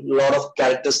whole lot of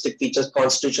characteristic features,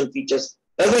 constitutional features,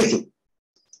 everything.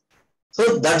 So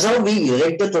that's how we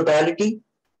erect the totality,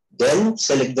 then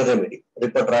select the remedy,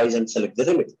 repertorize and select the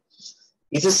remedy.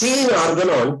 If you see in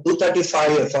Organon,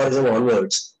 235 aphorism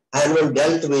onwards, Hahnemann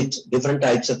dealt with different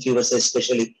types of fevers,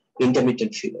 especially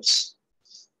intermittent fevers.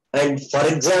 And for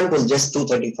example, just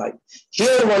 235.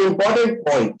 Here, one important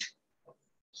point,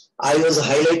 I was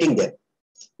highlighting them.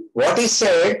 What he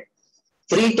said,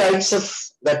 3 types of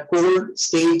that cold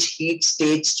stage, heat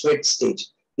stage, sweat stage.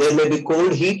 There may be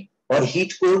cold heat or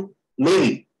heat cold,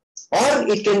 maybe. Or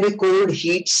it can be cold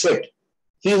heat sweat.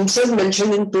 He himself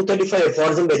mentioned in 235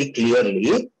 aphorism very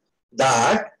clearly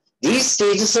that these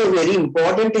stages are very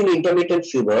important in intermittent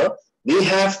fever. We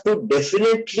have to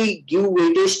definitely give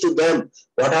weightage to them.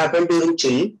 What happened during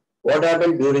chill, what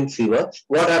happened during fever,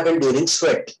 what happened during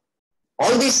sweat.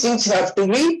 All these things have to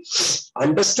be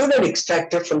understood and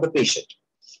extracted from the patient.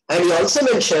 And he also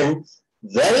mentioned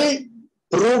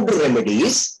well-proved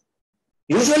remedies,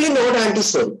 usually not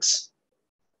antisonics.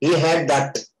 He had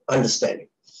that understanding.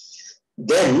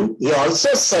 Then he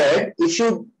also said, if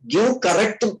you give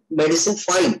correct medicine,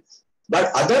 fine.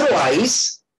 But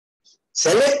otherwise,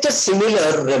 select a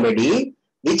similar remedy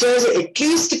which has at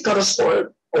least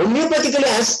correspond homeopathically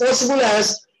as possible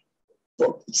as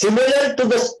similar to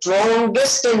the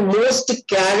strongest and most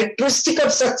characteristic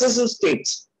of successive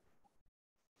states.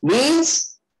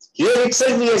 Means here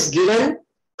itself he has given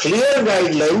clear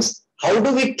guidelines. How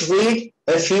do we treat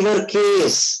a fever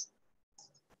case?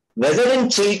 Whether in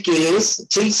chill case,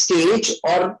 chill stage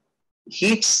or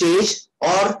heat stage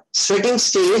or sweating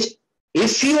stage,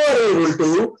 if you are able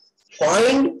to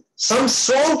find some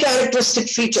strong characteristic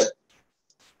feature,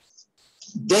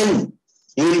 then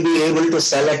you will be able to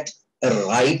select a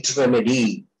right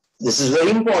remedy. This is very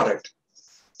important.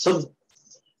 So,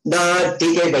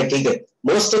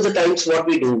 most of the times what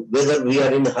we do, whether we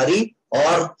are in a hurry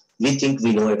or we think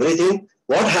we know everything,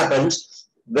 what happens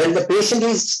when the patient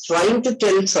is trying to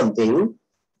tell something,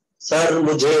 sir,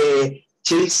 mujhe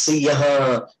chills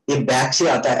yahan ye back se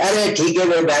aata hai. Arey theek hai,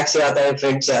 main back se aata hai,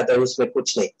 front se aata hai, usme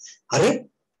kuch nahi. Arey,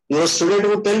 your student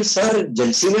will tell, sir,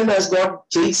 Jalsi ma'am has got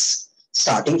chills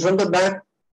starting from the back.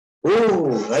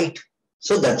 Oh, right.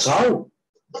 So that's how.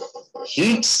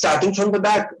 Heat starting from the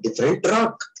back, different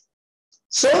drug.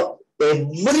 So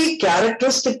every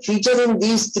characteristic feature in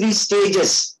these 3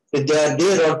 stages, if they are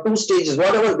there or 2 stages,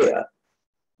 whatever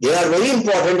they are very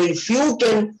important. If you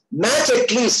can match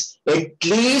at least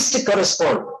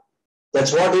correspond.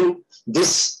 That's what in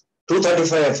this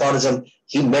 235 aphorism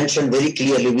he mentioned very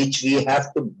clearly, which we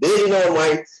have to bear in our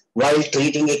mind while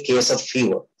treating a case of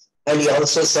fever. And he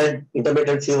also said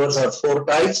intermittent fevers are 4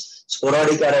 types,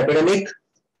 sporadic or epidemic,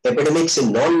 epidemics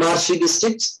in non-marshy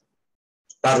districts,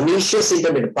 pernicious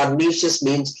intermittent. Pernicious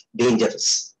means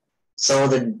dangerous. Some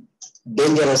of the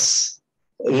dangerous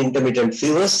intermittent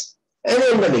fevers, and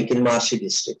endemic in marshy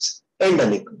districts.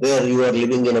 Endemic, where you are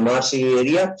living in a marshy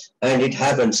area and it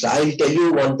happens. I'll tell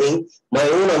you one thing, my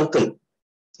own uncle,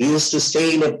 he used to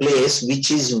stay in a place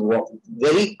which is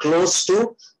very close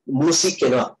to Musi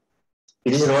Canal.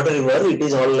 It is not a river, it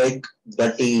is all like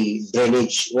dirty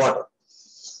drainage water.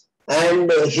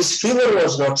 And his fever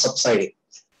was not subsiding.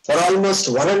 For almost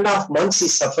 1.5 months, he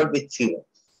suffered with fever.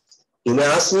 You may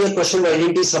ask me a question, why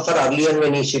didn't he suffer earlier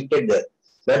when he shifted there?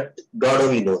 That God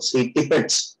only knows. It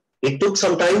depends. It took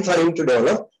some time for him to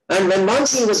develop. And when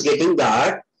once he was getting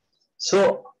that,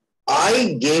 so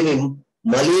I gave him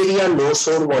malaria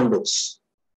no-sore 1 dose.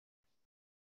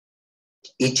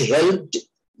 It helped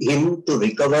him to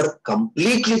recover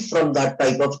completely from that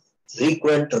type of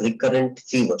frequent recurrent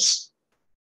fevers.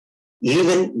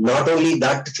 Even not only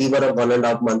that fever of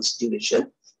 1.5 months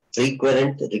duration,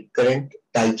 frequent recurrent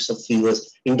types of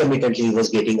fevers, intermittently he was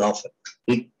getting off.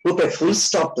 It put a full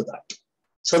stop to that.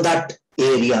 So that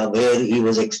area where he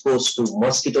was exposed to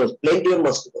mosquitoes, plenty of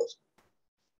mosquitoes.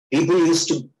 People used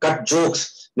to cut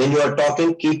jokes when you are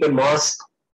talking, keep a mask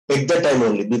at the time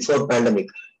only, before pandemic.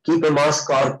 Keep a mask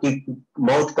or keep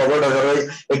mouth covered,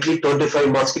 otherwise at least 25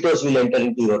 mosquitoes will enter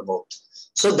into your mouth.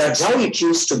 So that's how it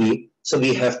used to be. So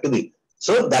we have to be.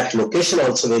 So that location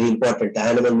also very important.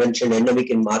 Animal mentioned endemic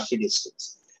in marshy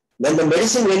districts. When the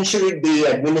medicine, when should it be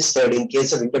administered in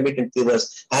case of intermittent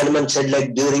fevers? Animal said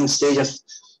like during stage of,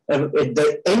 at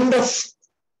the end of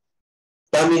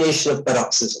termination of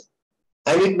paroxysm.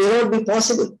 And it may not be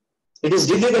possible. It is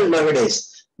difficult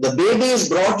nowadays. The baby is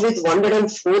brought with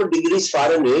 104 degrees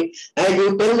Fahrenheit and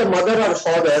you tell the mother or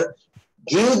father,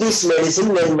 give this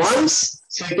medicine. When once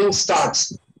sweating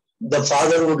starts, the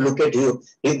father would look at you.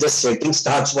 If the sweating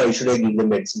starts, why should I give the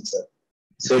medicine, sir?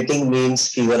 Sweating means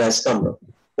fever has come now.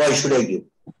 Why should I give?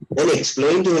 Then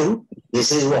explain to him,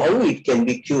 this is how it can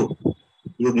be cured.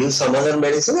 You give some other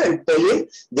medicine and tell him,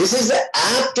 this is the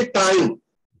apt time.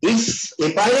 If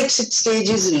epileptic stage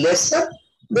is lesser,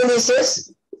 then he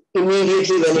says,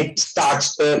 immediately when it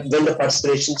starts, when the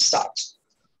perspiration starts.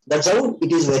 That's how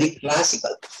it is very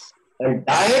classical. And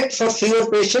diet for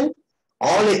fever patient,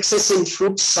 all excess in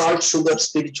fruits, salt, sugar,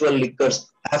 spiritual liquors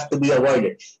have to be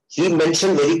avoided. He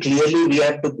mentioned very clearly, we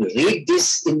have to read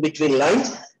this in between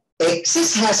lines.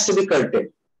 Excess has to be curtailed.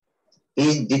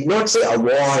 He did not say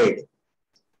avoid.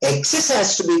 Excess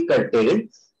has to be curtailed.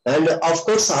 And of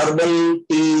course, herbal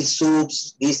tea,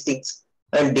 soups, these things,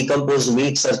 and decomposed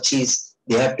meats or cheese,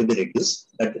 they have to be reduced,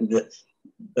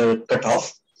 cut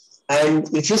off.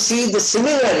 And if you see the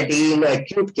similarity in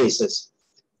acute cases,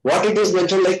 what it is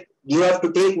mentioned, like you have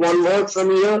to take one word from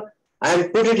here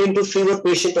and put it into fever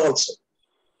patient also.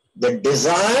 The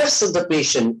desires of the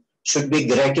patient should be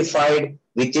gratified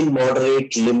within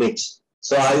moderate limits.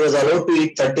 So I was allowed to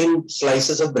eat 13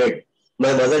 slices of bread.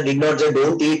 My mother did not say,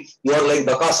 don't eat. You are like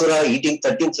Bakasura eating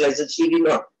 13 slices. She did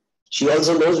not. She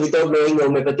also knows without knowing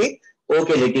homeopathy,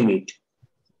 okay, let him eat.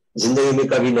 Zindagi mein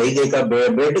kabhi nahi dekha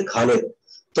bread khane do.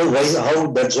 So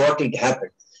how that's what it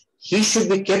happened. He should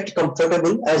be kept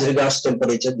comfortable as regards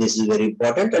temperature. This is very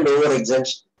important, and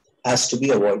overexertion has to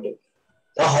be avoided.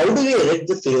 Now, how do we erect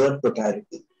the fever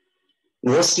totality?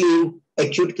 Mostly in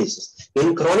acute cases.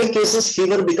 In chronic cases,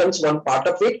 fever becomes one part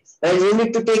of it, and you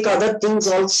need to take other things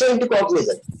also into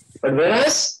cognizance. But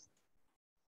whereas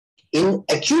in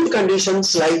acute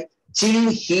conditions like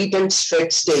chill, heat, and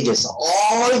sweat stages,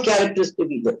 all characteristic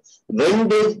fever. When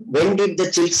did the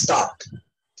chill start?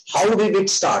 How did it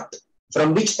start?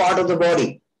 From which part of the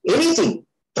body? Anything.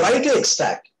 Try to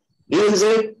extract. Even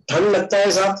say, ठंड लगता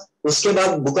है साहब, उसके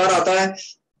बाद बुखार आता है,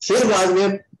 फिर बाद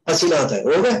में पसीना आता है,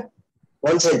 हो गया?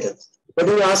 One sentence. But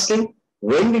you ask him,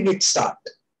 when did it start?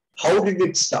 How did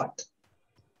it start?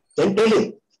 Then tell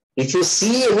him. If you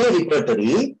see any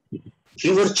repertory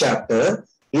fever chapter,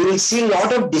 you will see a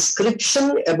lot of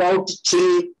description about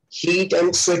chill, heat,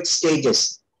 and sweat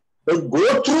stages. So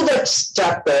go through that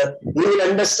chapter, you will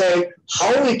understand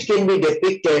how it can be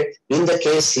depicted in the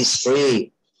case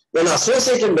history. Then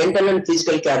associated mental and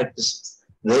physical characteristics,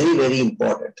 very, very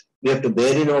important. We have to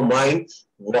bear in our mind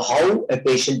how a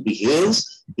patient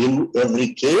behaves in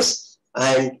every case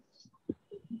and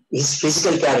his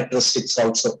physical characteristics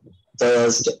also.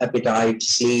 Thirst, appetite,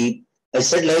 sleep. I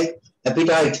said like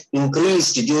appetite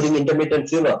increased during intermittent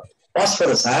fever.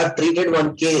 Phosphorus, I have treated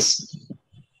one case,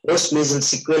 post-measles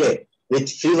sequelae with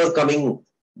fever coming,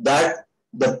 that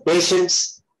the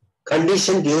patient's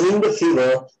condition during the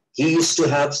fever, he used to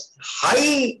have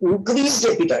high increased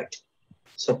appetite.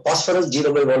 So phosphorus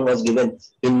 0/1 was given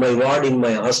in my ward, in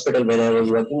my hospital when I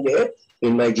was working there,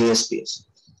 in my JSPS.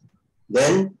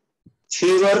 Then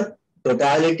fever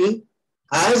totality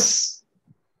as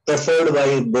preferred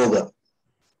by Boger.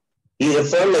 He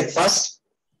referred like first,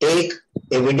 take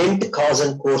evident cause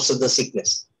and course of the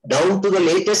sickness, down to the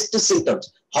latest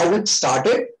symptoms. How it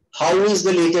started, how is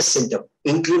the latest symptom,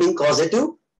 including causative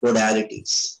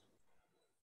modalities.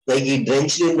 Like he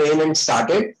drenched in rain and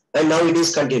started, and now it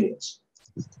is continuous.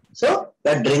 So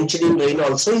that drenched in rain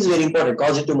also is very important,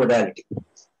 causative modality.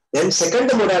 Then second,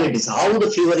 the modalities, how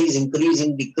the fever is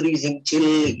increasing, decreasing,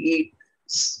 chill, heat,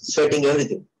 sweating,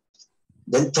 everything.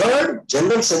 Then third,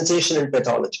 general sensation and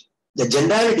pathology. The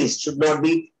generalities should not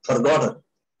be forgotten.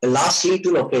 And lastly,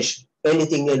 to location,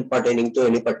 anything pertaining to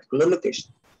any particular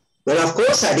location. Then of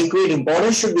course, adequate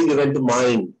importance should be given to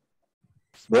mind.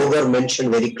 Boger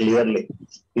mentioned very clearly.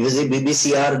 If you see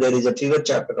BBCR, there is a fever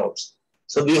chapter also.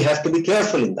 So we have to be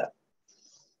careful in that.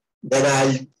 Then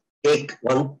I'll take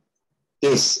one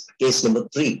case number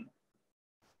 3.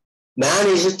 Man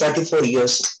aged 34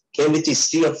 years, came with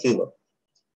history of fever.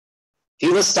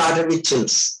 Fever started with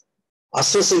chills,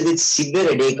 associated with severe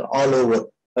headache all over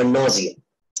and nausea.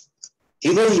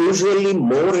 Fever usually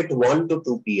more at 1 to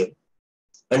 2 p.m.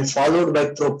 and followed by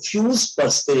profuse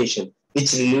perspiration,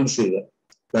 which relieved fever.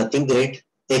 Nothing great,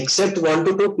 except 1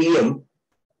 to 2 p.m.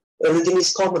 Everything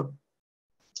is common.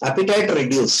 Appetite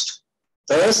reduced,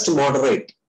 thirst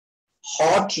moderate,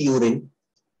 hot urine,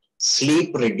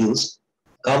 sleep reduced,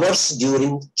 covers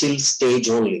during chill stage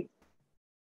only.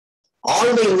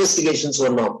 All the investigations were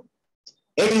normal.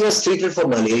 Yet he was treated for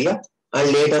malaria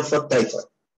and later for typhoid.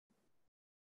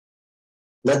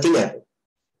 Nothing happened.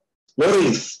 No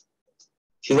relief.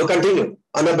 Fever continued,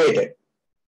 unabated.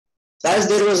 As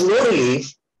there was no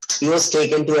relief, he was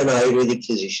taken to an Ayurvedic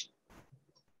physician.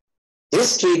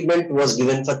 This treatment was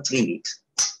given for 3 weeks.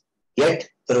 Yet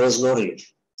there was no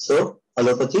relief. So,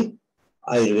 allopathy,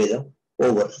 Ayurveda,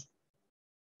 over.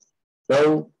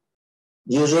 Now,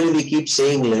 usually we keep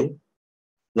saying like,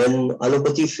 when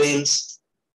allopathy fails,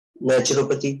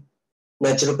 naturopathy,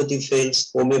 naturopathy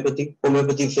fails, homeopathy,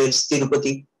 homeopathy fails,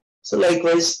 Tirupati. So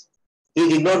likewise, he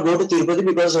did not go to Tirupati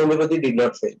because homeopathy did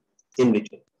not fail in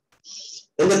between.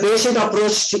 When the patient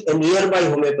approached a nearby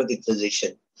homeopathic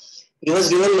physician, he was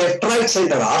given left, right,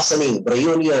 center, arsenic,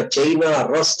 bryonia, China,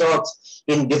 Rostox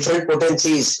in different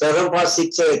potencies,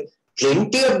 Parampasic,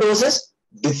 plenty of doses,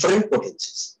 different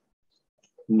potencies.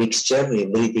 Mixture,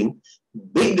 everything,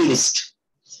 big list.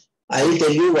 I will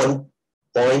tell you one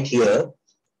point here,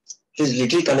 which is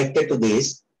little connected to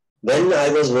this. When I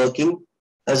was working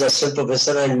as assistant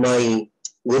professor and my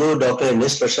guru, Dr.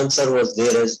 N.S. Prashant sir, was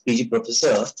there as PG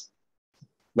professor,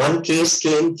 one case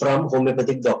came from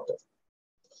homeopathic doctor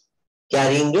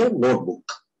carrying a notebook,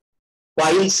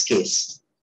 Piles case.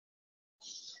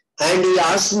 And he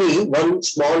asked me one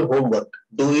small homework,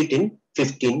 do it in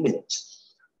 15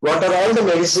 minutes. What are all the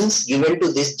medicines given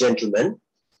to this gentleman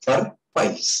for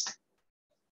piles?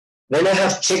 When I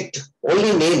have checked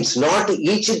only names, not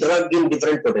each drug in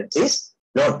different potencies,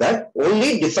 not that,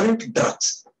 only different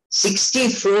drugs,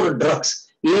 64 drugs.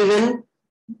 Even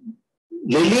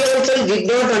Lily uncle did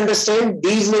not understand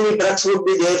these many drugs would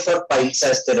be there for piles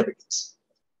as therapeutics.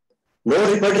 No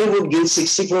repertory would give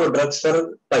 64 drugs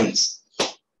for piles.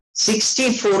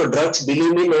 64 drugs,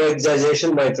 believe me, no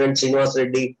exaggeration. My friend Srinivas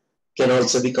Reddy can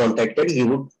also be contacted. He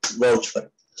would vouch for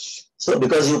it. So,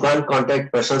 because you can't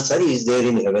contact Prashant sir, he is there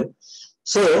in heaven.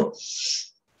 So,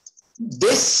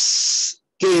 this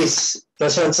case,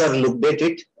 Prashant sir looked at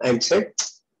it and said,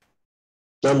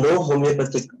 now no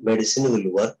homeopathic medicine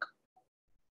will work.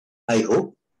 I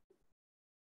hope.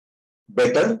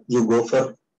 Better you go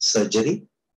for surgery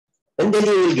and then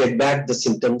you will get back the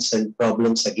symptoms and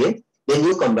problems again. Then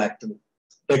you come back to me.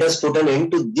 Let us put an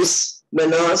end to this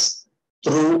menace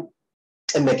through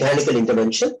a mechanical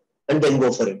intervention and then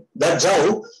go for it. That's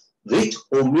how with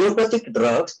homeopathic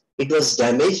drugs, it was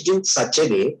damaged in such a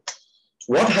way.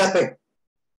 What happened?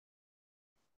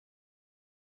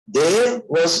 There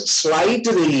was slight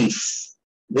relief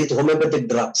with homeopathic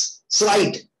drugs.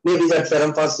 Slight. Maybe that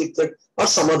Parampasic or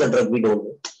some other drug, we don't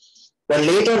know. But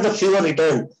later the fever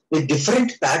returned with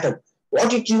different pattern.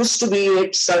 What it used to be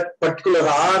at such particular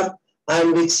hour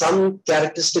and with some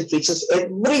characteristic features,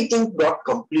 everything got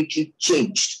completely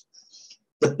changed.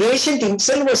 The patient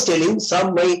himself was telling,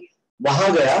 "Sab मैं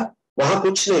वहां गया, वहां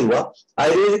कुछ नहीं हुआ,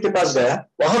 आयुर्वेदिक के पास गया,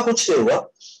 वहां कुछ नहीं हुआ,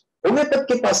 होम्योपैथ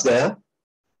के पास गया,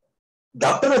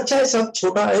 डॉक्टर अच्छा है, सब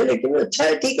छोटा है लेकिन अच्छा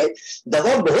है, ठीक है,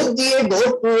 दवा बहुत दिए,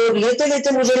 बहुत लेते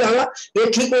लेते मुझे लगा ये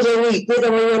ठीक हो जाएंगे, इतने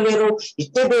दवाइयां ले रहा हूँ,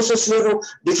 इतने डोसेस ले रहा हूँ,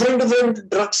 डिफरेंट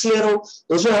ड्रग्स ले रहा हूँ."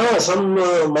 तो उसमें हाँ, some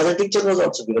mother teacher was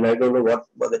also given. I don't know what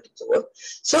mother teacher was.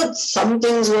 So some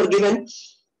things were given,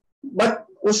 but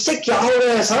उससे क्या हो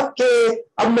रहा है ऐसा कि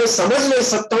अब मैं समझ नहीं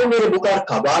सकता हूँ मेरे बुखार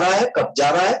कब आ रहा है, कब जा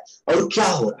रहा है और क्या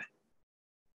हो रहा है.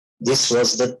 This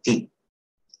was the thing.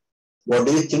 What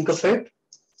do you think of it?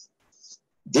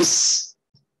 This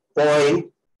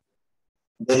point,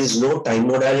 there is no time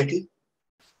modality.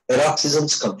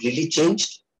 Paroxysms completely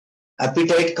changed.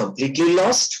 Appetite completely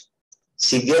lost.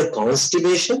 Severe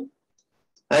constipation.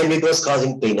 And it was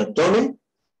causing pain abdomen.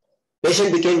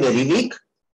 Patient became very weak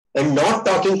and not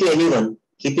talking to anyone,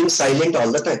 keeping silent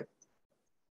all the time.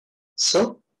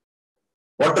 So,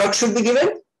 what drug should be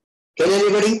given? Can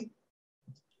anybody?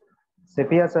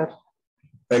 Sepia, sir.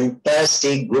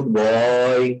 Fantastic, good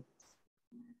boy.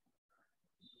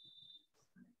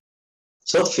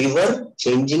 So fever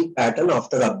changing pattern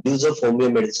after abuse of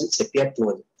homeo medicine, sepia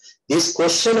 200. This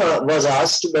question was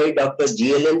asked by Dr.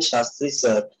 GLN Shastri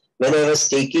sir when I was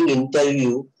taking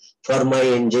interview for my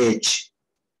NJH.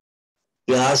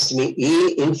 He asked me,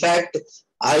 in fact,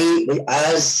 I,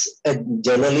 as a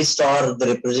journalist or the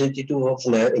representative of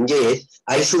NJH,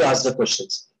 I should ask the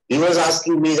questions. He was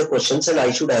asking me the questions and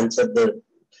I should answer the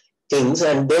things.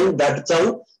 And then that's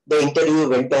how the interview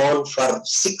went on for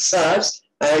 6 hours.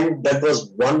 And that was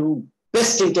one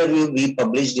best interview we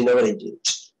published in our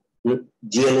NJH.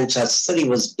 GLN Shastri, he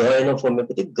was doyen of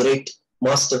homeopathy, great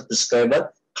master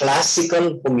prescriber,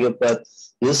 classical homeopath,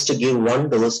 used to give 1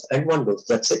 dose and 1 dose.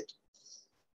 That's it.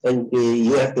 And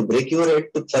you have to break your head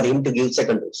for him to give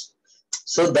second dose.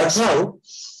 So that's how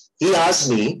he asked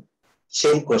me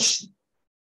same question.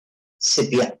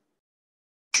 Sepia.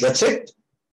 That's it.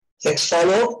 Next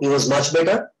follow, he was much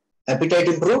better. Appetite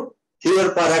improved.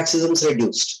 Fever paroxysms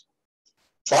reduced.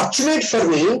 Fortunate for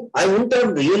me, I wouldn't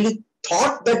have really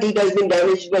thought that it has been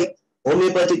damaged by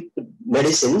homeopathic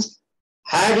medicines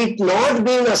had it not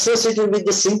been associated with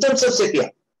the symptoms of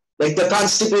sepia, like the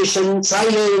constipation,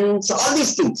 silence, all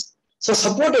these things. So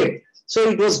supported. So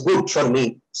it was good for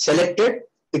me. Selected,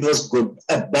 it was good.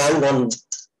 A bang on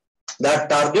that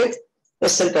target.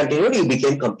 Still continued, he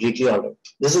became completely all right.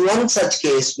 This is one such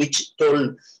case which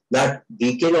told that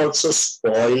we can also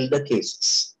spoil the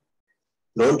cases.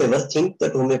 Don't ever think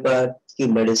that homeopathic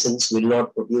medicines will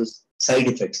not produce side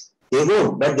effects. They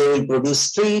won't, but they will produce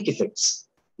straight effects.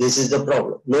 This is the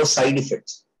problem. No side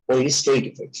effects, only straight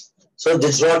effects. So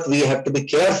this is what we have to be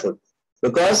careful.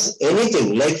 Because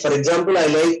anything, like for example, I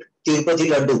like Tirupati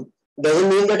Laddu. Doesn't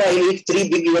mean that I eat 3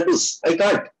 big laddus. I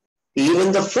can't.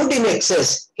 Even the food in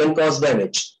excess can cause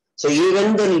damage. So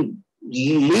even the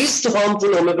least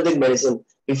harmful homeopathic medicine,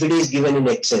 if it is given in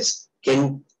excess,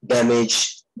 can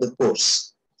damage the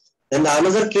course. And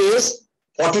another case,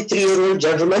 43-year-old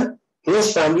gentleman,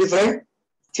 close family friend,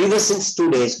 fever since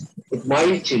 2 days with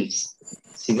mild chills,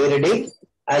 severe headache,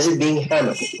 as if being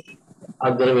hammered,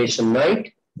 aggravation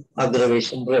night,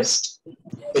 aggravation rest,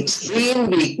 extreme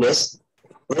weakness,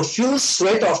 profuse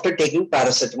sweat after taking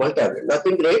paracetamol tablet.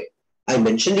 Nothing great. I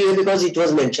mentioned here because it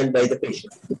was mentioned by the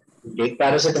patient. You take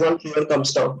paracetamol, fever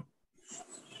comes down.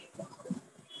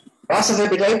 Loss of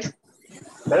appetite,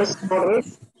 most moderate,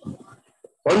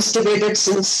 constipated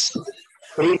since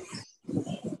 3 days.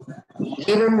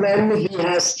 Even when he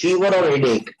has fever or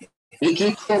headache, he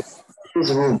keeps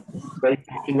his room by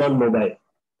talking on mobile.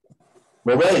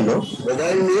 Mobile, no?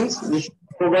 Mobile means we should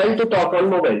mobile to talk on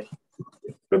mobile.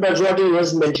 So that's what he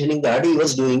was mentioning, that he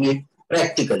was doing it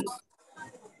practically.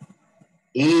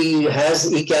 He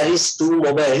carries 2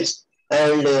 mobiles,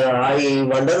 and I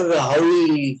wonder how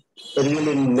he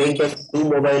really maintains 2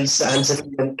 mobiles,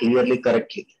 answering them clearly,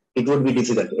 correctly. It would be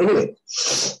difficult. Anyway,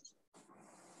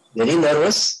 very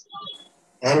nervous,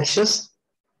 anxious,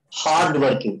 hard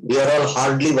working. We are all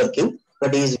hardly working,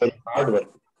 but he is very hard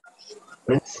working.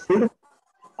 Principled,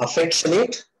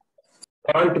 affectionate,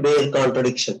 can't bear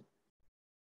contradiction.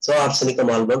 So arsenic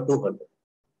amalgam 200.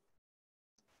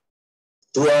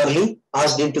 Too early,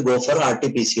 asked him to go for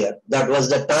RT-PCR. That was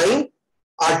the time.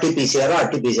 RT-PCR.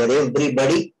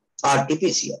 Everybody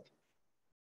RT-PCR.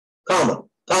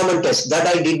 Common test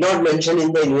that I did not mention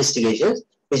in the investigations,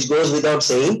 which goes without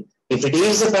saying. If it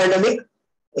is a pandemic,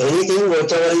 anything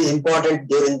whichever is important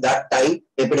during that time,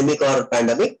 epidemic or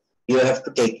pandemic, you have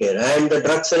to take care. And the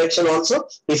drug selection also,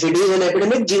 if it is an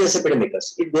epidemic, genus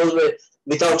epidemicus. It goes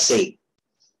without saying.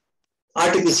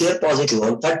 RT-PCR positive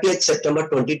on 30th September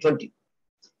 2020.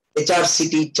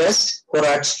 HRCT chest,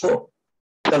 Corat's 4,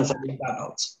 confirming that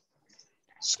also.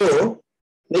 So,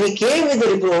 when he came with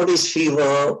the report, his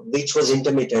fever, which was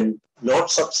intermittent,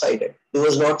 not subsided. He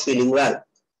was not feeling well.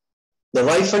 The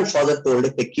wife and father told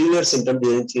a peculiar symptom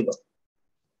during fever.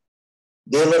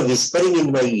 They were whispering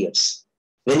in my ears.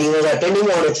 When he was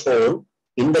attending on a phone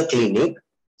in the clinic,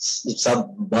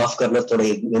 maaf karna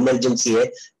thoda emergency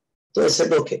hai. So I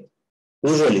said, okay.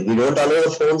 Usually, we don't allow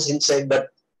the phones inside, but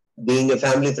being a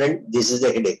family friend, this is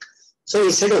the headache. So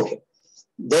he said, okay.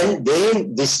 Then they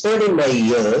whispered in my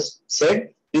ears,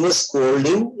 said he was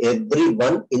scolding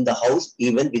everyone in the house,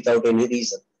 even without any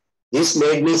reason. This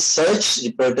made me search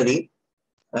repertory,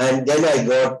 and then I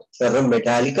got ferrum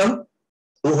metallicum,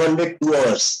 202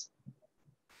 hours.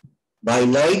 By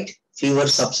night, fever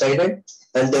subsided,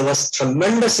 and there was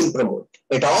tremendous improvement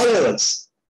at all levels.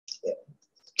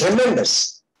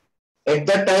 Tremendous. At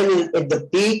that time, at the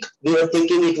peak, we were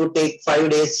thinking it would take 5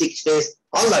 days, 6 days,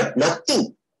 all that,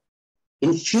 nothing.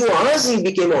 In few hours, he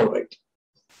became all right.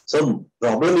 So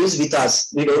problem is with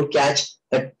us, we don't catch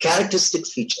a characteristic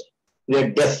feature. We are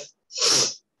deaf.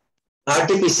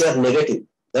 RT-PCR negative.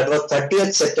 That was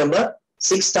 30th September,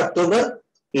 6th October,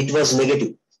 it was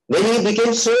negative. When he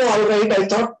became so all right, I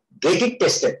thought, get it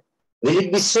tested. Will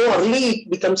it be so early it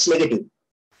becomes negative?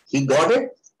 He got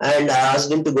it and I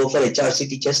asked him to go for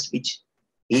HRCT test, which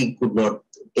he could not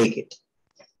take it.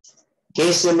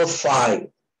 Case number 5.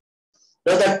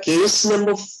 Now the case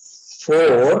number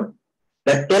 4,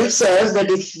 that tells us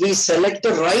that if we select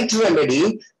the right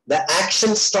remedy, the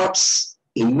action starts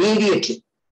immediately.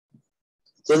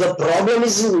 So the problem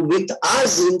is with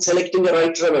us in selecting the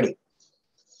right remedy.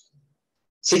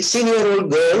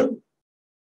 16-year-old girl,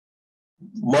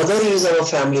 mother is our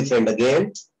family friend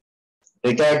again,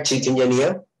 retired chief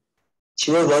engineer.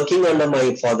 She was working under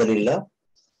my father-in-law.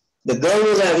 The girl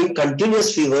was having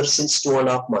continuous fever since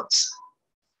 2.5 months.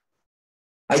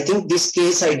 I think this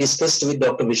case I discussed with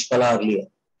Dr. Vishpala earlier.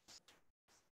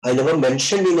 I never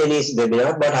mentioned in any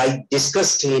webinar, but I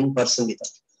discussed in person with her.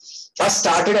 First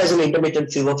started as an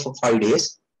intermittent fever for 5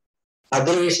 days,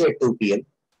 aggravation at 2 p.m.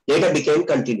 Later became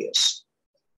continuous.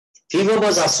 Fever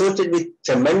was associated with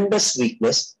tremendous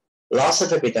weakness, loss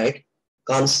of appetite,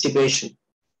 constipation.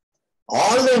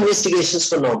 All the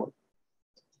investigations were normal.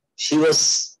 She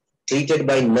was treated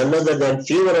by none other than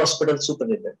Fever Hospital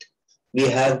Superintendent. We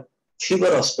have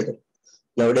Fever Hospital.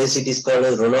 Nowadays it is called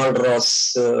as Ronald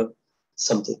Ross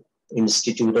something,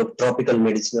 Institute of Tropical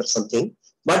Medicine or something.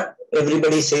 But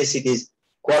everybody says it is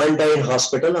quarantine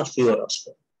hospital or fever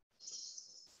hospital.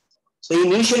 So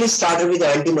initially started with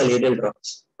anti-malarial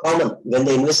drugs. Common. When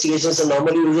the investigations are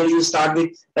normal, usually you start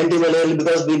with anti-malarial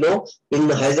because we know in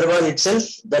Hyderabad itself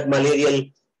that malarial,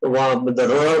 the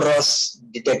Ronald Ross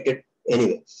detected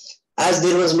anyway. As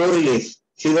there was no relief,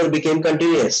 fever became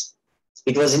continuous.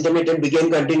 It was intermittent,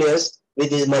 became continuous with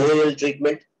his malarial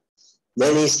treatment.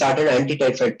 Then he started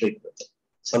anti-typhoid treatment.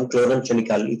 Some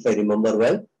chloramphenicol, if I remember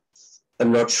well.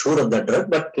 I'm not sure of that drug,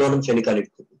 but chloramphenicol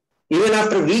it could be. Even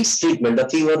after weeks treatment, the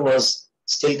fever was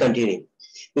still continuing.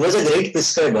 He was a great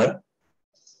prescriber.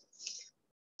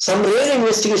 Some rare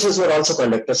investigations were also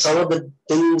conducted. Some of the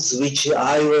things which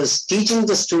I was teaching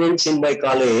the students in my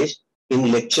college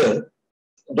in lecture,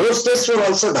 those tests were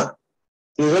also done.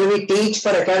 Usually we teach for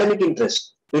academic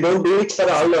interest. We don't do it for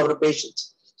all our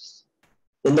patients.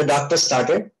 Then the doctor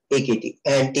started AKT,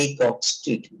 anti-cox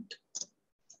treatment.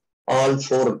 All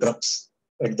 4 drugs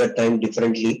at that time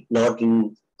differently, not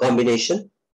in combination,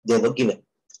 they were given.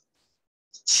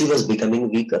 She was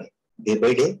becoming weaker day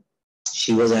by day.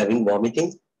 She was having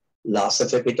vomiting, loss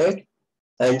of appetite,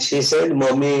 and she said,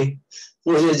 "Mommy,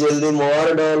 mujhe jaldi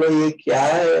maar dalo, ye kya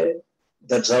hai?"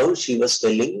 That's how she was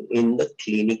telling in the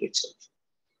clinic itself.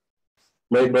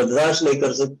 मैं बर्दाश्त नहीं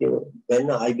कर सकती हूँ.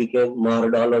 When I became मार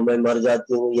डालो, मैं मर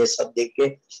जाती हूँ, ये सब देख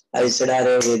के I said,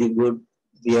 "Are very good.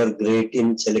 We are great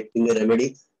in selecting a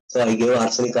remedy." So I gave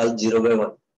arsenicol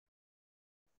 0/1.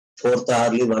 4th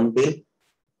hourly 1 pill.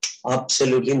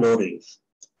 Absolutely no relief.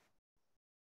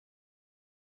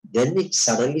 Then it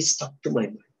suddenly stuck to my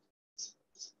mind.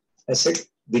 I said,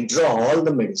 withdraw all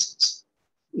the medicines,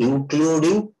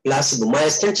 including placebo. My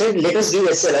assistant said, let us give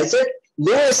SL. I said,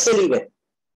 no SL even.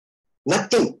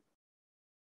 Nothing.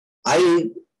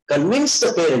 I convinced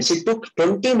the parents. It took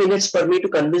 20 minutes for me to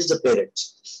convince the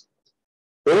parents.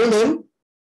 Told them,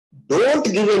 don't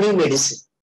give any medicine.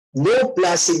 No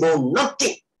placebo,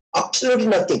 nothing. Absolutely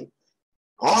nothing.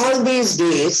 All these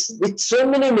days, with so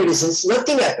many medicines,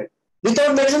 nothing happened.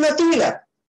 Without medicine, nothing will happen.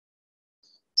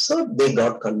 So they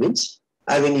got convinced,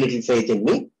 having little faith in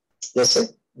me. They said,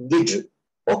 withdraw.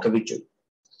 Okay, withdraw.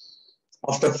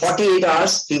 After 48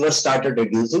 hours, fever started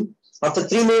reducing. After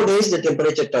 3 more days, the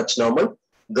temperature touched normal.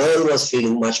 Girl was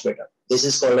feeling much better. This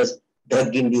is called as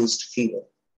drug-induced fever,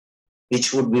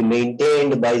 which would be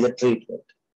maintained by the treatment.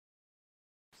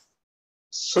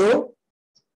 So,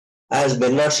 as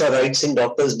Bernard Shaw writes in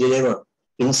Doctor's Dilemma,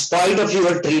 in spite of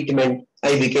your treatment,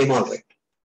 I became all right.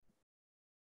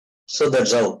 So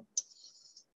that's how.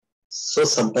 So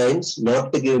sometimes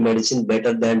not to give medicine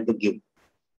better than to give.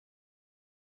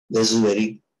 This is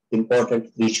very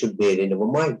important. We should bear in our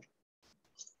mind.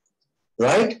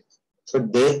 Right? So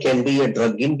there can be a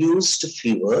drug-induced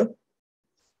fever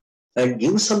and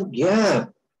give some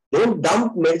gap. Don't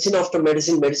dump medicine after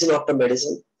medicine, medicine after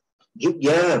medicine. Give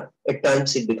gap. At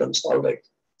times it becomes all right.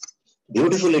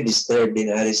 Beautifully described in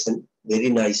Harrison, very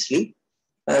nicely,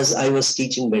 as I was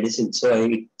teaching medicine. So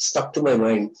it stuck to my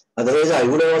mind. Otherwise, I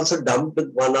would have also dumped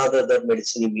one or the other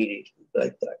medicine immediately,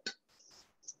 like that.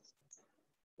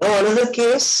 Now, another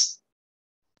case,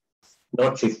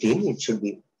 not 15, it should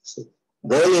be. So,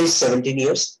 girl is 17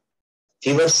 years.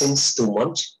 fever since 2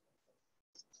 months.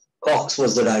 Cox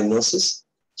was the diagnosis.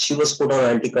 She was put on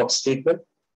anti-Cox treatment.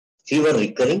 Fever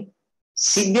recurring.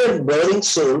 Severe burning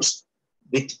soles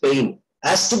with pain.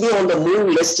 Has to be on the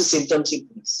move lest symptoms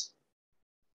increase.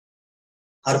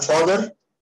 Her father,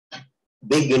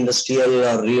 big industrial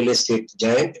or real estate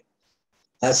giant,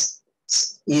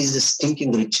 is a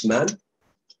stinking rich man.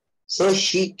 So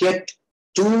she kept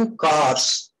 2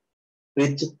 cars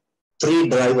with 3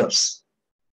 drivers.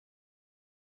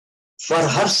 For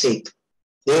her sake,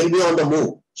 they will be on the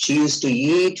move. She used to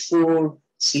eat food,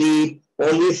 sleep,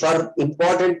 only for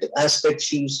important aspects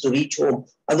she used to reach home.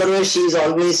 Otherwise, she is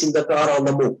always in the car on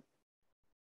the move.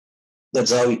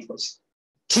 That's how it was.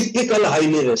 Typical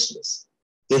highly restless,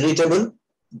 irritable,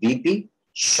 BP,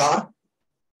 sharp,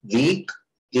 weak,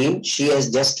 thin. She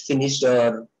has just finished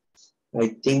her,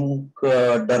 I think,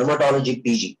 dermatology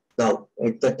PG. Now,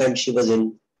 at that time, she was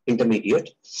in intermediate.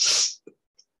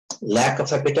 Lack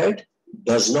of appetite,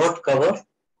 does not cover,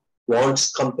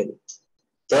 wants company.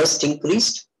 Thirst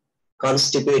increased,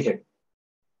 constipated.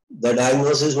 The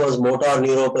diagnosis was motor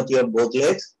neuropathy of both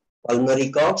legs, pulmonary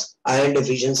Cox, iron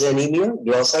deficiency anemia,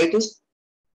 glossitis.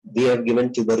 We have given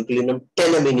tuberculinum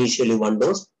 10 m initially 1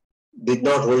 dose, did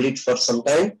not hold it for some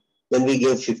time. Then we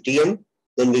gave 50 m,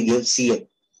 then we gave CM.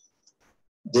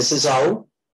 This is how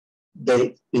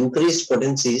the increased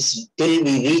potencies till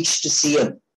we reached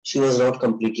CM. She was not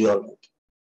completely all right.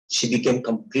 She became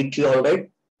completely all right,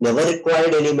 never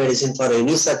required any medicine for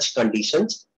any such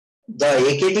conditions. The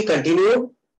AKT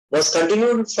was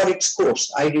continued for its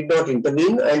course. I did not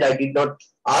intervene and I did not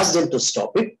ask them to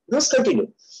stop it. It was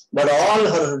continued. But all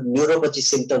her neuropathy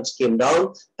symptoms came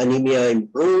down, anemia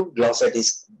improved,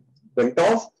 glossitis went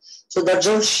off. So that's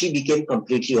how she became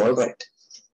completely all right.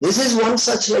 This is one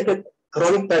such like a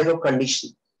chronic type of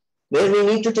condition where we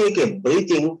need to take a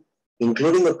breathing,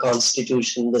 including the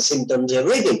constitution, the symptoms,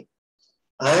 everything,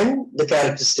 and the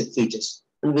characteristic features.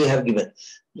 And we have given.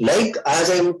 Like as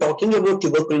I'm talking about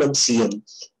tuberculum CM,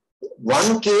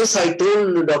 one case I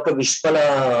told Dr.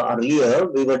 Vishpala earlier,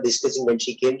 we were discussing when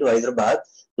she came to Hyderabad,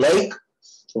 like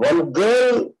one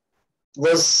girl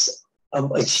was,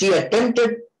 she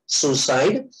attempted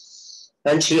suicide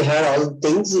and she had all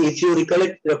things. If you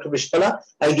recollect, Dr. Vishpala,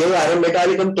 I gave Aram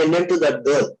Metallicum 10 m to that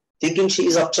girl, thinking she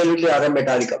is absolutely Aram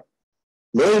Metallicum.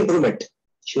 No improvement.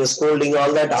 She was scolding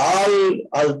all that,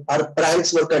 all her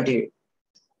pranks were continued.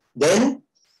 Then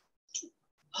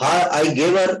I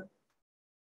gave her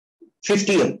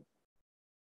 50 m.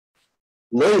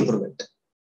 No improvement.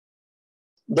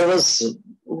 There was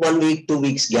 1 week, 2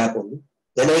 weeks gap only.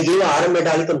 Then I gave her RM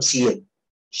Metallicum CM.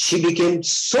 She became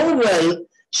so well,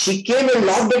 she came and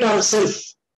laughed at herself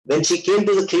when she came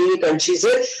to the clinic and she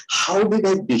said, how did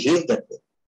I behave that way?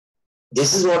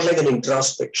 This is what like an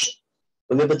introspection.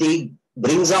 Homeopathy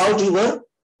brings out your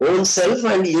own self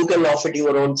and you can laugh at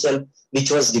your own self, which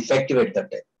was defective at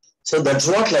that time. So that's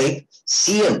what like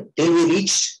CM, till we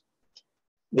reached,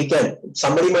 we can.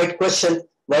 Somebody might question,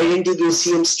 why didn't you do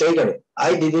CM straight away?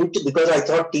 I didn't because I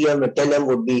thought 10 m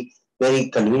would be very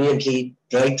conveniently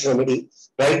right remedy,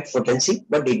 right potency,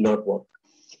 but did not work.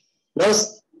 Now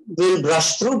we'll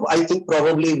brush through. I think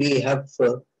probably we have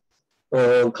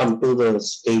come to the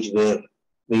stage where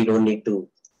we don't need to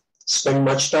spend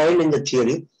much time in the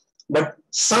theory, but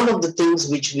some of the things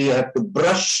which we have to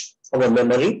brush our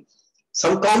memory,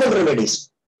 some common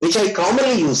remedies, which I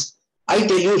commonly use. I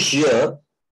tell you here,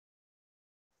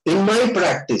 in my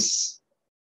practice,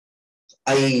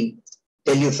 I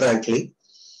tell you frankly,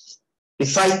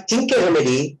 if I think a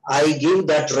remedy, I give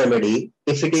that remedy.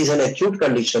 If it is an acute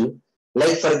condition,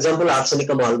 like for example,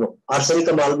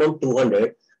 arsenicum album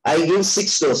 200, I give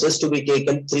 6 doses to be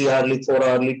taken 3 hourly, 4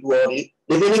 hourly, 2 hourly,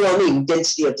 depending on the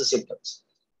intensity of the symptoms.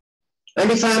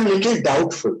 And if I am little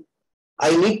doubtful,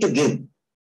 I need to give.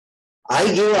 I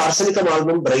give arsenicum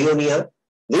album bryonia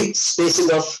with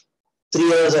spacing of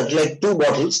 3 hours at like 2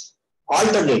 bottles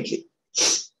alternately,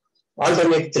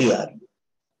 alternate 3 hours.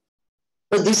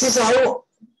 So this is how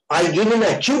I give in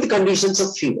acute conditions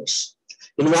of fevers.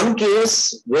 In one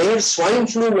case where swine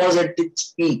flu was at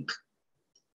its peak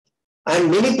and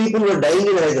many people were dying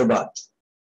in Hyderabad,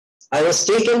 I was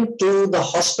taken to the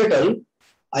hospital,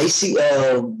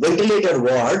 ventilator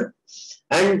ward,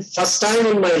 and first time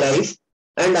in my life,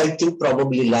 and I think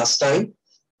probably last time,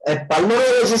 a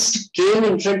pulmonologist came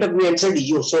in front of me and said,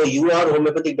 you are a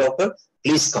homeopathic doctor,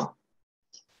 please come.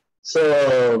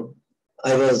 So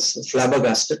I was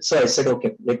flabbergasted. So I said,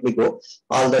 okay, let me go.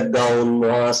 All that gown,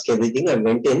 mask, everything, I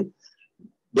went in.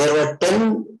 There were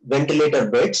 10 ventilator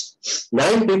beds.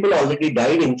 9 people already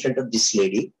died in front of this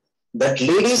lady. That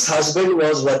lady's husband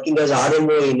was working as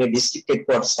RMO in a district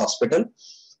headquarters hospital.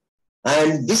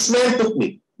 And this man took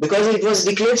me because it was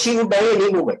declared she would die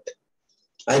any moment.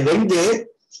 I went there.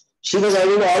 She was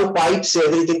having all pipes,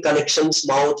 everything, connections,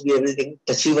 mouth, everything.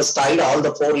 She was tied, all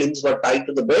the 4 limbs were tied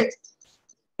to the bed.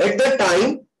 At that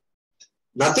time,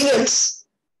 nothing else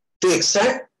to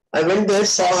extract. I went there,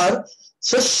 saw her.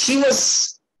 So she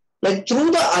was like through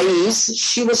the eyes,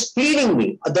 she was pleading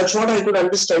me. That's what I could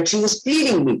understand. She was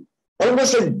pleading me,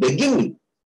 almost like begging me,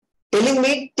 telling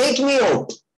me, take me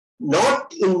out.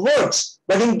 Not in words,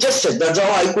 but in gestures. That's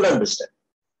how I could understand.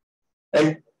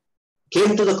 And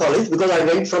came to the college, because I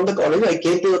went from the college, I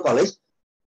came to the college,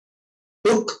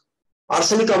 took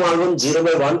arsenic amalgam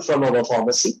 0/1 from our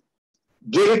pharmacy,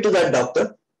 gave it to that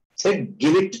doctor, said,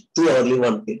 give it to early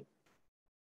 1 pill.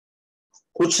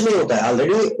 Kuch nahi hota hai.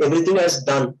 Already everything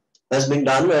has been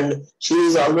done, and she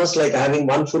is almost like having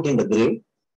 1 foot in the grave.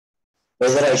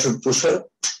 Whether I should push her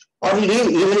or leave,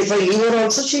 even if I leave her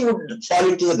also, she would fall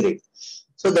into the grave.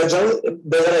 So that's how,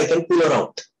 whether I can pull her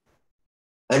out.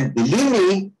 And believe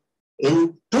me,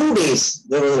 in 2 days,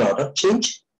 there was a lot of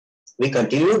change. We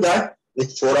continued that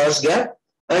with 4 hours gap.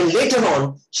 And later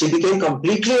on, she became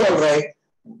completely all right.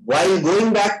 While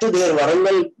going back to their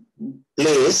Warangal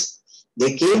place,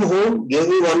 they came home, gave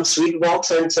me 1 sweet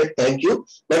box and said, thank you.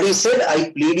 But he said,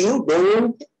 I plead you,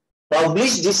 don't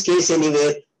publish this case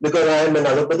anywhere, because I am an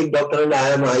allopathic doctor and I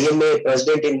am IMA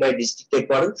president in my district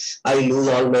headquarters. I lose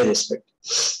all my respect.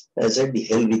 I said, the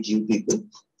hell with you people,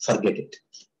 forget it.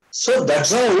 So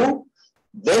that's how,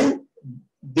 when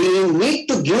we need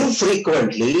to give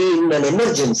frequently in an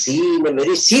emergency, in a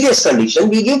very serious condition,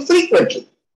 we give frequently.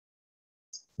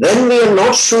 When we are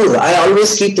not sure, I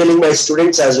always keep telling my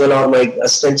students as well, or my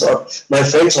assistants or my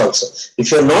friends also,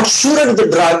 if you are not sure of the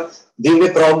drug, we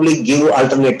may probably give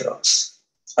alternate drugs.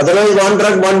 Otherwise, 1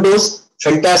 drug, 1 dose,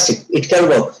 fantastic, it can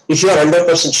work if you are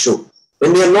 100% sure.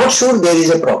 When we are not sure, there is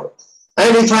a problem.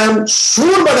 And if I am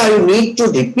sure but I need to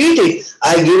repeat it,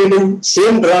 I give it in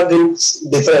same drug in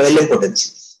different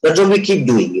potency. That's what we keep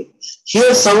doing it.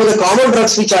 Here some of the common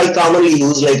drugs which I commonly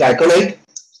use, like aconite,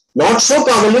 not so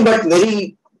commonly but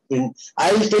very,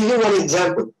 I will tell you one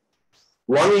example.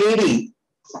 One lady,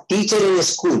 teacher in a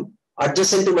school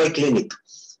adjacent to my clinic,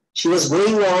 she was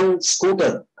going on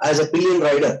scooter as a pillion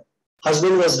rider.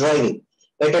 Husband was driving.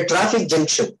 At a traffic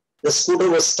junction, the scooter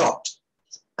was stopped.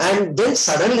 And then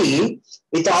suddenly,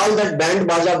 with all that band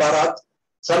baja barat,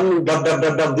 some dub dub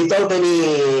dub dub, without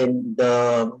any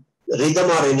rhythm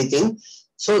or anything,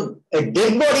 so a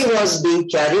dead body was being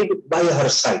carried by her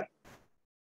side.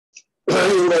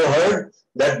 You would have heard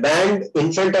that band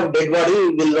in front of dead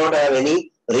body will not have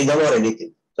any rhythm or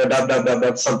anything. So dub dub dub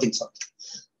dub, something something.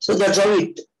 So that's how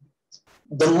it.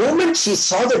 The moment she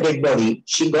saw the dead body,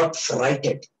 she got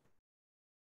frightened.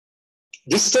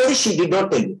 This story she did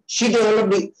not tell me. She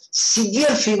developed a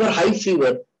severe fever, high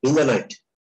fever in the night.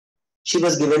 She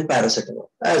was given paracetamol,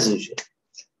 as usual.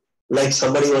 Like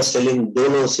somebody was telling,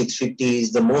 Dolo 650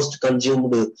 is the most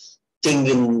consumed thing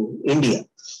in India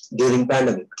during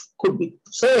pandemic. Could be.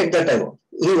 So at that time,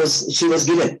 she was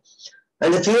given.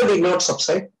 And the fever did not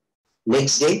subside.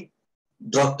 Next day,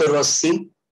 doctor was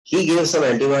seen. He gave some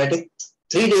antibiotic.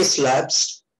 3 days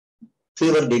lapsed.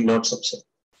 Fever did not subside.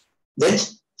 Then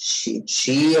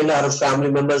she and her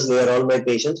family members, they are all my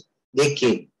patients, they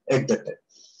came at that time.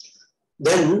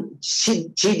 Then she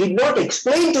did not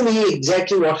explain to me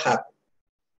exactly what happened.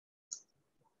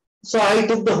 So I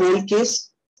took the whole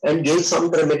case and gave some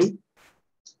remedy.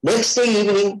 Next day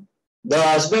evening, the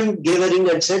husband gave a ring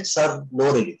and said, sir,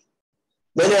 no relief.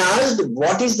 When I asked,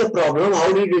 what is the problem?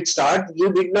 How did it start?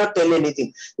 You did not tell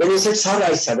anything. When he said, sir,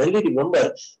 I suddenly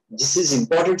remember this is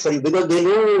important for you, because they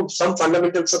know some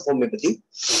fundamentals of homeopathy,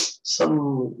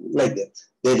 some like that.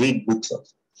 They read books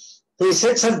also. So he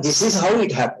said, sir, this is how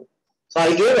it happened. So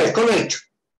I gave aconite,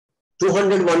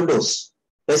 201 dose,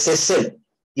 SSL,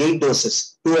 8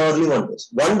 doses, 2 hourly 1 dose.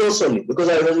 1 dose only, because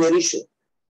I was very sure.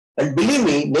 And believe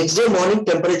me, next day morning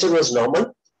temperature was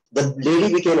normal. The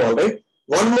lady became all right.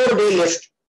 1 more day left,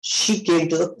 she came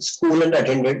to the school and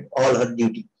attended all her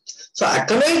duty. So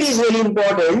aconite is very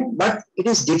important, but it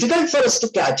is difficult for us to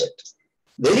catch it.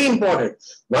 Very important.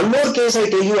 One more case I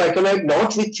tell you, aconite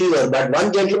not with fever, but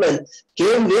one gentleman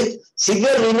came with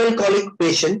severe renal colic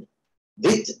patient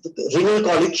with renal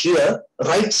colic here,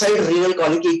 right side renal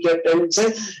colic. He kept and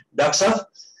said, Doctor Sahab,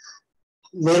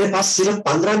 मेरे पास सिर्फ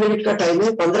 15 minute का time है,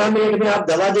 15 minute में आप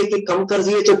दवा देके कम कर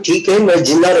दिए तो ठीक है, मैं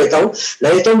जिंदा रहता हूं,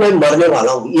 नहीं तो मैं मरने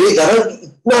वाला हूं, ये दर्द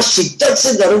इतना शिद्दत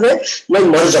से दर्द है, मैं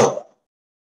मर जाऊंगा.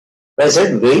 I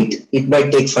said, wait, it might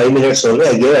take 5 minutes only.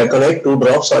 I gave aconite 2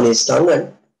 drops on his tongue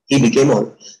and he became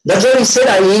all. That's why he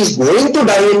said, he is going to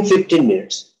die in 15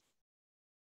 minutes.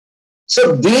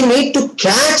 So we need to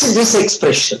catch this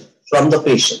expression from the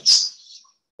patients.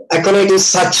 Aconite is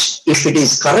such, if it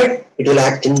is correct, it will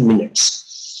act in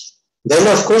minutes. Then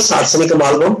of course, arsenic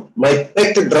amalgam, my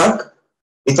pet drug.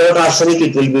 Without arsenic,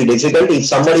 it will be difficult. If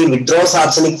somebody withdraws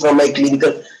arsenic from my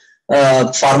clinical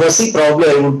pharmacy, probably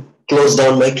I would close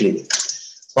down my clinic.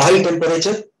 High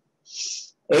temperature.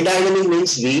 Antiagonic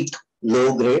means weak,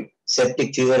 low grade,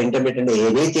 septic fever, intermittent,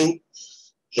 anything.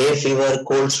 Hay fever,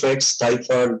 cold sweats,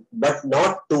 typhoid, but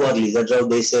not too early. That's how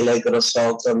they say, like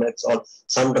Rostox or Max or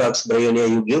some drugs, Bryonia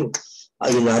you give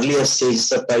in earlier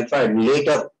stages of typhoid.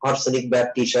 Later, arsenic,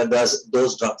 bacteria,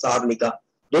 those drugs, arnica,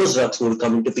 those drugs will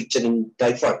come into picture in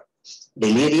typhoid.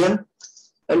 Delirium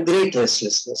and great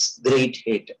restlessness, great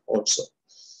hate also.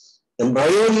 And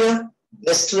Bryonia,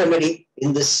 best remedy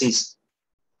in this season.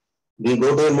 We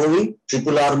go to a movie,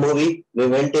 triple R movie, we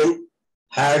went in,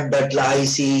 had that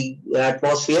icy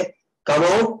atmosphere, come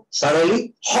out,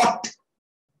 suddenly hot.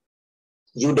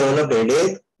 You develop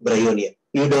headache, Bryonia.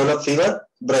 You develop fever,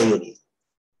 Bryonia.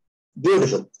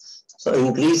 Beautiful. So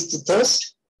increase the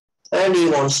thirst and he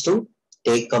wants to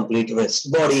take complete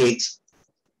rest. Body aches.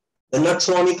 The nux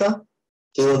vomica,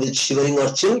 fever with shivering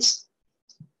or chills.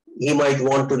 He might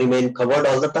want to remain covered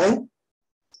all the time.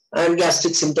 And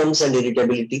gastric symptoms and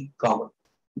irritability common.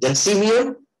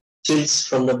 Gelsemium, chills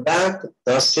from the back,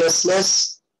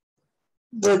 thirstlessness,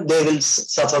 they will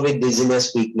suffer with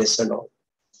dizziness, weakness and all.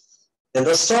 Then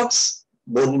Rostox,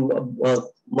 bone,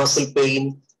 muscle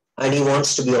pain, and he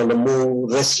wants to be on the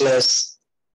move, restless.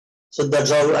 So that's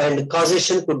all, and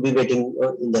causation could be waiting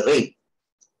in the rain.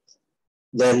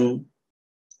 Then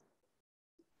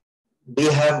we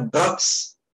have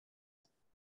drugs,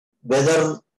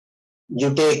 whether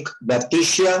you take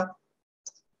bacteria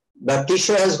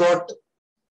has got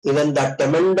even that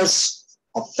tremendous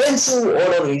offensive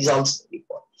odor is also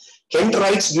important. Kent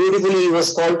writes beautifully, he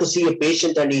was called to see a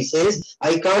patient and he says,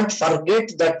 I can't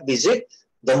forget that visit.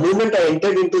 The moment I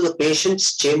entered into the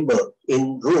patient's chamber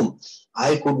in room,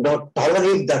 I could not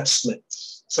tolerate that smell.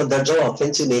 So that's how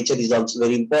offensive nature is also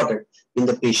very important in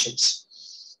the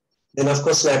patients. Then of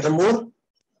course, Lattimore,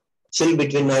 chill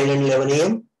between 9 and 11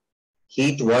 a.m.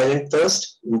 Heat, violent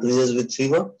thirst, increases with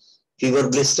fever, fever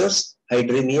blisters,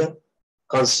 hydremia,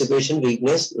 constipation,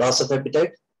 weakness, loss of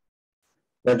appetite.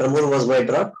 Lattimore was my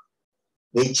drug,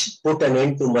 which put an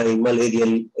end to my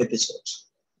malarial episodes.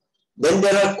 Then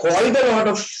there are quite a lot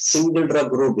of single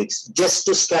drug rubrics. Just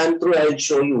to scan through, I will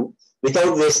show you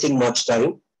without wasting much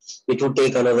time. It would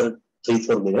take another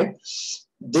 3-4 minutes.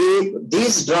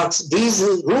 These drugs, these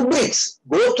rubrics,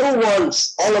 go through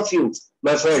once, all of you,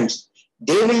 my friends.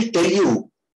 They will tell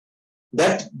you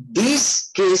that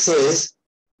these cases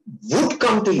would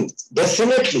come to you,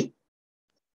 definitely.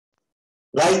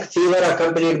 Like fever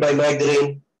accompanied by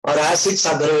migraine or acid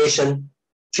aggravation,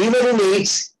 fever in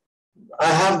AIDS. I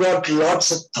have got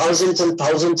lots of thousands and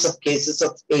thousands of cases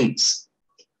of AIDS.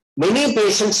 Many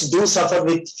patients do suffer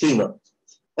with fever,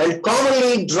 and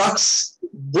commonly drugs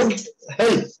would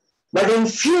help. But in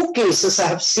few cases, I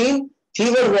have seen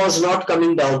fever was not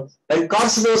coming down, and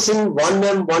carcinosin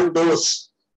 1 1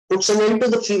 dose puts an end to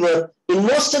the fever in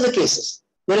most of the cases.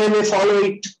 Then I may follow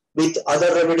it with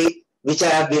other remedy, which I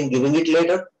have been giving it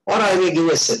later, or I may give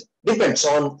a cell. Depends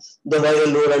on the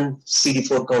viral load and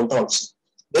CD4 count also.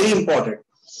 Very important.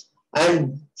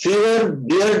 And fever,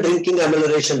 beer drinking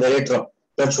amelioration, Veretra.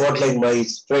 That's what like my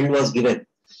friend was given.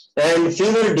 And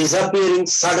fever disappearing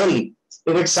suddenly.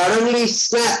 If it suddenly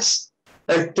snaps,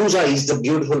 and puja is the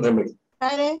beautiful remedy.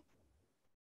 Hello.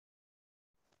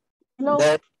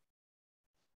 That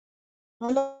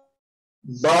Hello.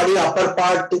 body upper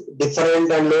part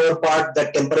different and lower part,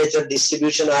 the temperature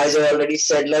distribution, as I already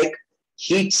said, like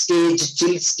heat stage,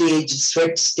 chill stage,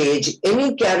 sweat stage,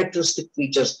 any characteristic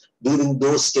features during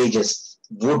those stages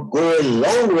would go a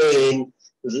long way in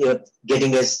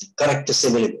getting a correct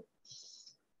simile.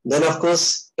 Then of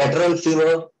course, catarrhal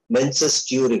fever, menses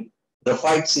during,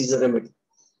 graphites is a remedy.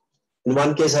 In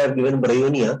one case I have given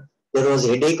bryonia, there was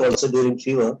headache also during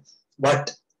fever,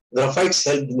 but graphites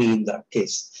helped me in that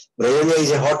case. Bryonia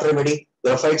is a hot remedy,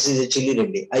 graphites is a chilly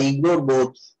remedy. I ignored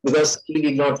both because he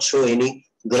did not show any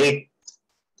great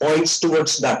points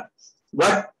towards that.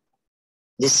 But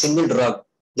this single drug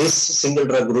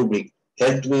rubric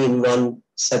helped me in one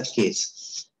such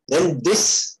case. Then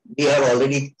this we have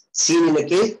already seen in a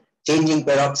case, changing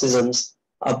paroxysms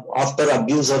after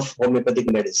abuse of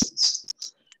homeopathic medicines.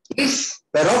 If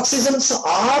paroxysms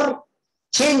are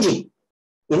changing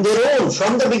in their own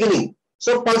from the beginning,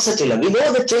 so pulsatilla, we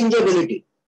know the changeability.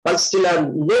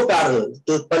 Pulsatilla, no parallel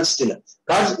to pulsatilla.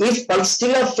 If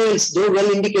pulsatilla fails, though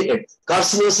well indicated,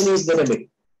 carcinosin is the remedy.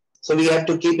 So we have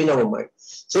to keep in our mind.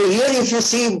 So here if you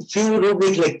see few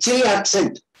rubric like chill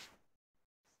absent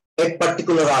at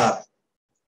particular hour,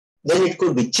 then it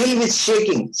could be chill with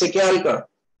shaking, Sequialca,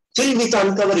 chill with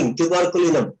uncovering,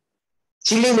 tuberculinum,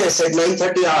 chilliness at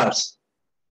 9:30 hours,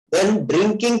 then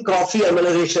drinking coffee,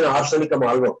 amelioration, arsenicum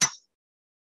alvo.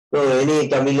 So any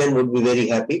Tamilian would be very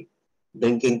happy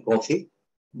drinking coffee.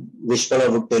 Vishpala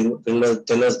would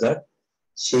tell us that.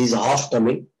 She is half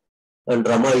Tamil and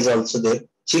Rama is also there.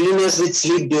 Chilliness with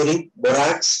sleep during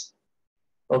borax.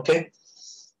 Okay.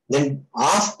 Then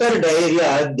after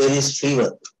diarrhea, there is fever.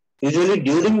 Usually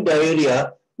during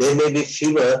diarrhea, there may be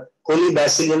fever.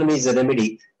 Colibacillinum is a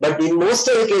remedy. But in most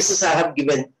of the cases, I have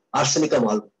given arsenicum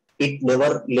alvo. It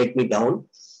never let me down.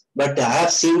 But I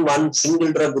have seen one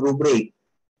single drug rubric,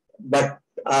 but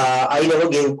I never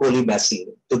gave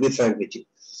colibacillinum, to be frank with you.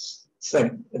 So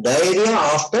diarrhea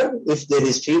after, if there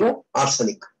is fever,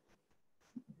 arsenic.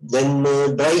 Then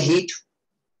dry heat,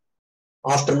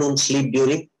 afternoon sleep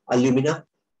during, alumina.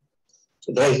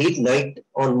 Dry heat, night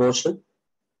on motion,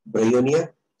 bryonia.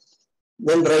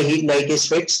 Then dry heat, night is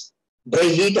sweats. Dry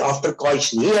heat after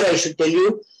coition. Here I should tell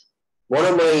you, one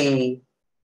of my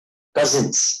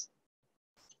cousins,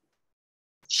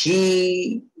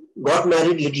 she got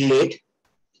married little late.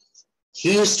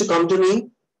 He used to come to me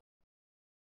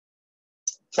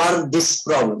for this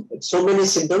problem. So many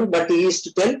symptoms, but he used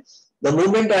to tell, the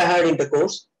moment I had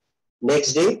intercourse,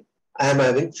 next day I am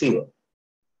having fever.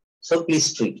 So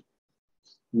please treat.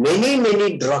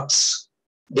 Many drugs,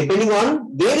 depending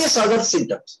on various other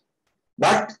symptoms.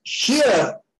 But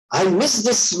here, I missed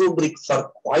this rubric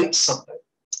for quite some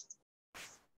time.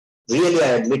 Really, I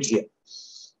admit here.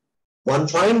 One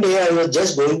fine day, I was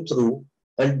just going through,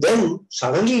 and then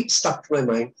suddenly it stuck to my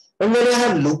mind. And when I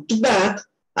have looked back,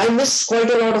 I missed quite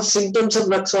a lot of symptoms of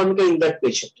Nux vomica in that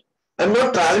patient. I'm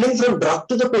not traveling from drug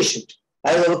to the patient.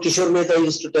 As our Kishore Mehta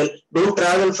used to tell, don't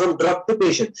travel from drug to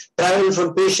patient, travel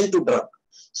from patient to drug.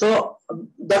 So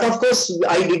that of course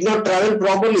I did not travel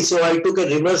properly, so I took a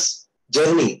reverse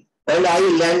journey and I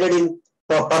landed in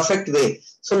a perfect way.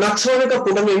 So Nux vomica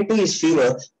put an end to his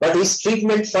fever, but his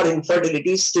treatment for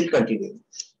infertility is still continuing.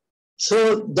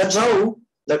 So that's how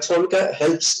Nux vomica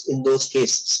helps in those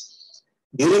cases.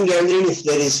 During gangrene, if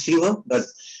there is fever, but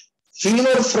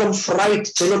fever from fright,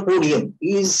 chenopodium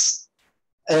is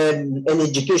an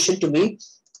education to me.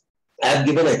 I have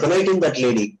given aconite in that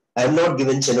lady. I have not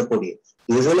given chenopodium.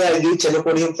 Usually I give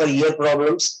chenopodium for ear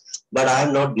problems, but I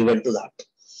have not given to that.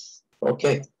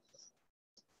 Okay.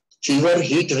 Fever,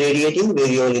 heat radiating,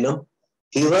 variolinum.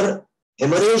 Fever,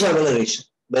 hemorrhage, amelioration,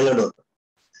 belladonna.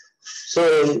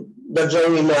 So that's why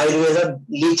in Ayurveda,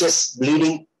 leeches,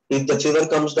 bleeding, if the fever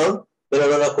comes down,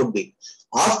 belladonna could be.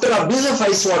 After abuse of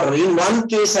ice water, in one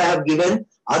case I have given,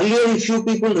 earlier if you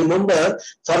people remember,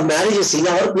 for marriages in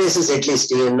our places at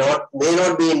least, may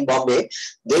not be in Bombay,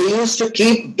 they used to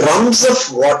keep drums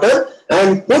of water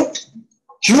and put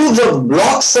cubes of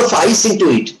blocks of ice into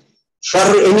it for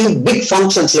any big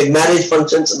functions like marriage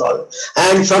functions and all.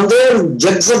 And from there,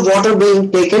 jugs of water being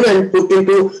taken and put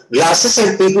into glasses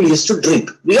and people used to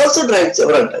drink. We also drank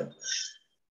several times.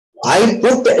 I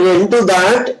put into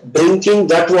that, drinking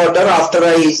that water after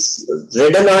I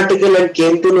read an article and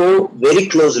came to know very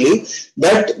closely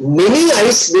that many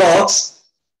ice blocks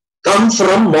come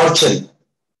from mortuary.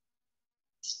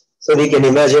 So we can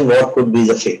imagine what could be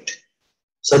the fate.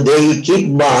 So they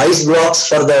keep ice blocks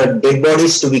for the dead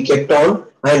bodies to be kept on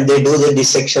and they do the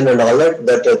dissection and all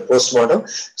that post-mortem.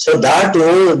 So that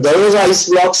those ice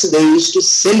blocks, they used to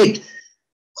sell it,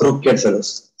 crooked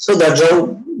fellows. So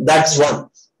that's one.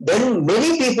 Then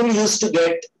many people used to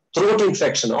get throat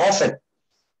infection often.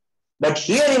 But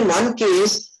here in one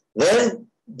case where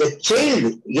the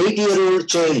child, 8-year-old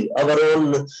child, our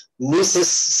own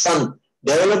niece's son,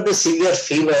 developed a severe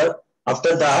fever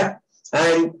after that,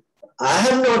 and I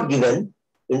have not given.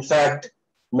 In fact,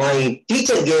 my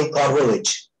teacher gave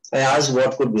Carbovage. I asked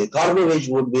what could be. Carbovage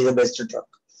would be the best drug.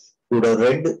 Would have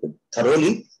read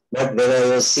thoroughly, but when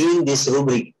I was seeing this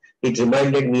rubric, it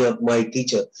reminded me of my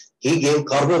teacher. He gave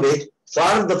Carbovage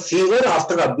for the fever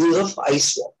after abuse of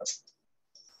ice water.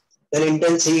 Then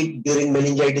intense heat during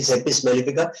meningitis, Apis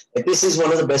mellifica. Apis is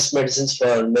one of the best medicines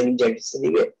for meningitis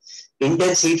anyway.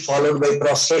 Intense heat followed by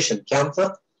prostration,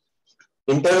 camphor.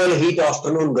 Internal heat,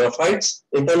 afternoon graphites.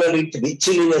 Internal heat,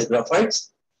 chilliness, graphites.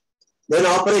 Then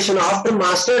operation, after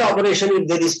mastered operation, if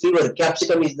there is fever,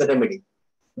 capsicum is the remedy.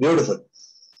 Beautiful.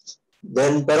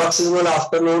 Then paroxysmal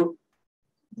afternoon.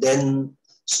 Then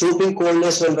stooping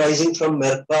coldness when rising from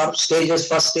mercur, stages,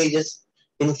 first stages.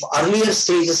 In earlier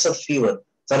stages of fever,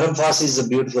 Ferrum is a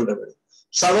beautiful remedy.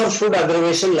 Sour food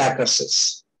aggravation,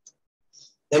 lacquerces.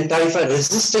 Then typhoid,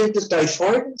 resistant to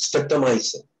typhoid,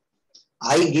 streptomycin.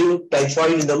 I give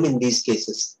typhoid in them in these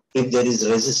cases if there is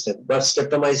resistance. But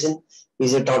streptomycin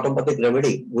is a tautopathic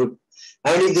remedy. Good.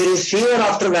 And if there is fever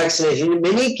after vaccination, in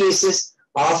many cases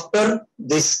after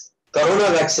this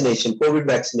corona vaccination, COVID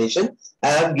vaccination, I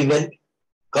have given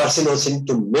carcinosin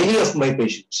to many of my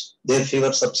patients. Their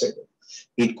fever subsided.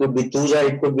 It could be Tuja,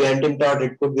 it could be antimptot,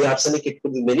 it could be arsenic, it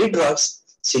could be many drugs.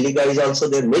 Silica is also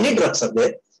there. Many drugs are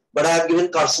there. But I have given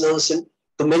carcinosin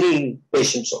to many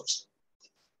patients also.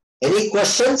 Any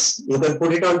questions? You can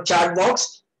put it on chat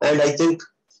box, and I think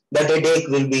that headache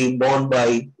will be borne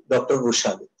by Dr.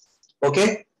 Vrushali.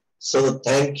 Okay? So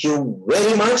thank you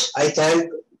very much. I thank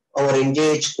our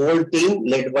engaged whole team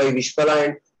led by Vishpala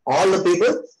and all the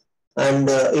people. And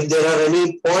if there are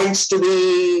any points to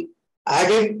be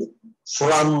added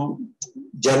from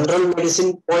general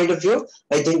medicine point of view,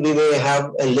 I think we may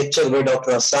have a lecture by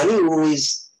Dr. Asani, who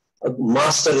is a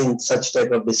master in such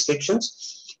type of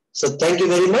descriptions. So thank you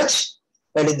very much.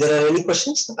 And if there are any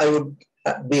questions, I would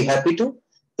be happy to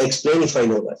explain if I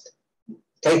know that.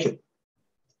 Thank you.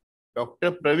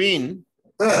 Dr. Praveen,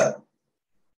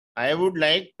 I would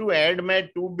like to add my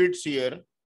 2 bits here.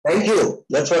 Thank you.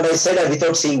 That's what I said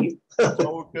without seeing you.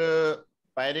 About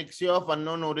pyrexia of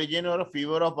unknown origin or a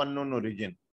fever of unknown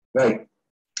origin. Right.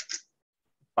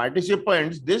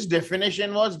 Participants, this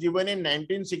definition was given in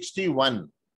 1961.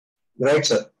 Right,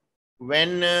 sir.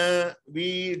 When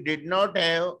we did not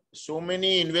have so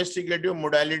many investigative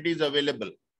modalities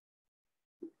available.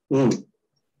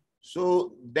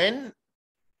 So then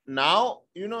now,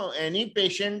 you know, any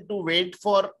patient to wait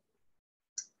for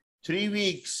 3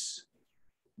 weeks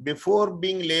before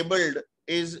being labeled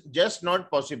is just not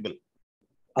possible.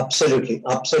 Absolutely.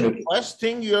 Absolutely. First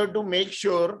thing, you have to make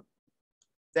sure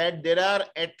that there are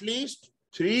at least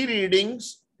 3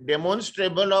 readings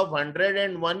demonstrable of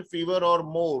 101 fever or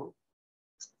more,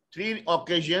 3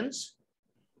 occasions,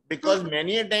 because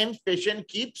many a times patient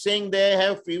keeps saying they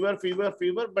have fever,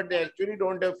 but they actually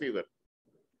don't have fever.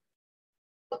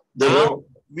 Now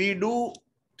we do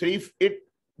 3.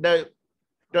 The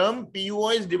term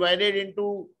PUO is divided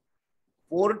into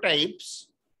 4 types.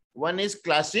 One is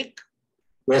classic.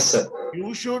 Yes, sir.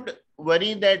 You should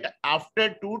worry that after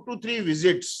 2 to 3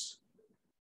 visits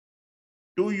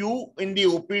to you in the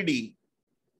OPD,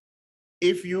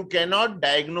 if you cannot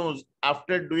diagnose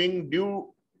after doing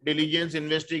due diligence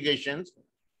investigations,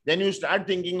 then you start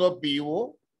thinking of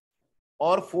PUO,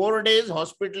 or 4 days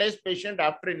hospitalized patient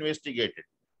after investigated.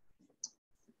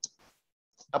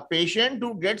 A patient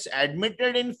who gets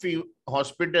admitted in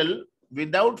hospital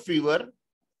without fever,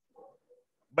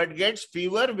 but gets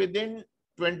fever within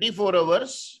 24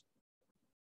 hours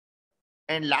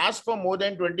and lasts for more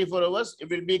than 24 hours, it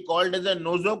will be called as a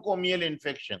nosocomial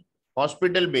infection,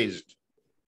 hospital-based.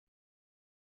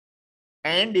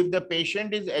 And if the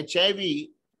patient is HIV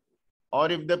or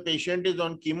if the patient is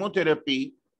on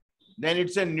chemotherapy, then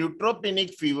it's a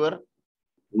neutropenic fever.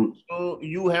 So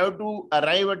you have to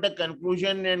arrive at a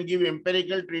conclusion and give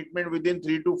empirical treatment within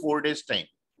 3 to 4 days time.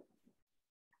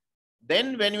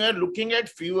 Then when you are looking at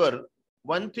fever,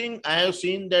 one thing I have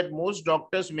seen that most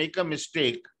doctors make a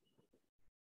mistake.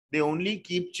 They only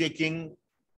keep checking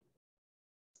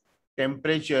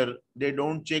temperature. They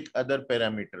don't check other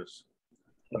parameters.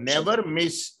 Never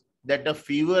miss that a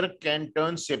fever can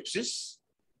turn sepsis,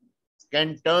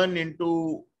 can turn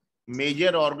into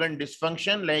major organ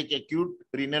dysfunction like acute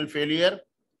renal failure,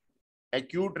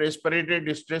 acute respiratory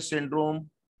distress syndrome,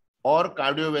 or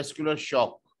cardiovascular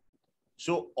shock.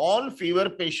 So all fever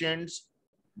patients,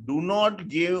 do not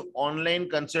give online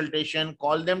consultation.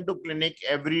 Call them to clinic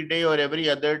every day or every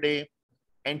other day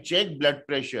and check blood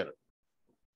pressure.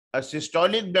 A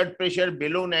systolic blood pressure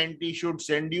below 90 should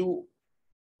send you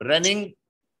running,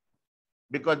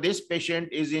 because this patient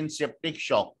is in septic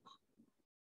shock.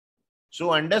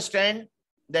 So understand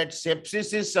that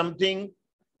sepsis is something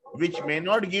which may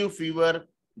not give fever.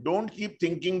 Don't keep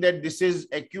thinking that this is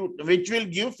acute, which will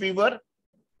give fever,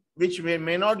 which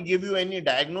may not give you any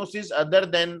diagnosis other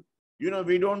than, you know,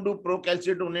 we don't do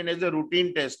procalcitonin as a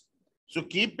routine test. So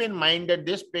keep in mind that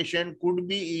this patient could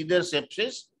be either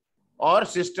sepsis or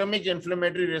systemic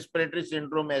inflammatory respiratory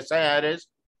syndrome, SIRS,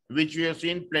 which we have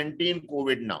seen plenty in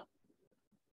COVID now.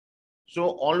 So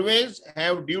always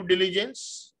have due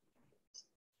diligence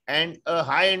and a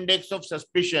high index of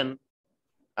suspicion.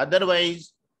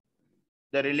 Otherwise,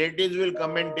 the relatives will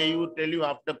come and tell you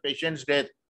after patient's death,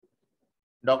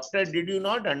 doctor, did you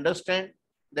not understand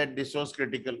that this was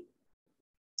critical?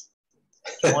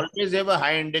 So always have a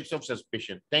high index of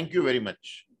suspicion. Thank you very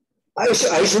much. I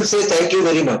should say thank you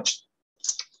very much.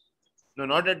 No,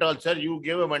 not at all, sir. You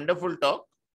gave a wonderful talk.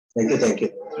 Thank you. Thank you.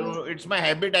 So it's my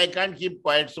habit. I can't keep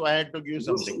quiet. So I had to give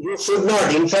something. You should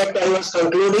not. In fact, I was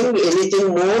concluding anything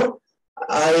more.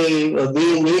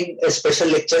 We need a special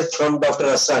lecture from Dr.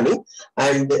 Asrani,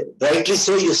 and rightly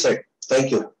so you said.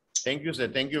 Thank you. Thank you, sir.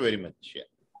 Thank you very much. Yeah.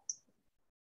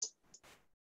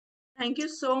 Thank you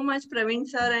so much, Praveen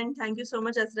sir, and thank you so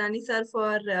much, Asrani sir,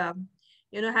 for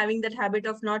having that habit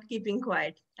of not keeping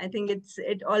quiet. I think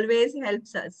it always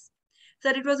helps us.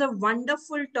 Sir, it was a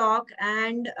wonderful talk,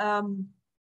 and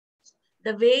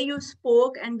the way you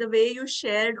spoke and the way you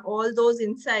shared all those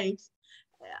insights,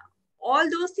 all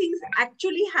those things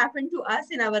actually happen to us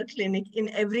in our clinic in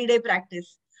everyday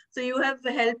practice. So you have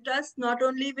helped us not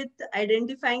only with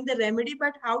identifying the remedy,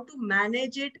 but how to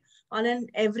manage it on an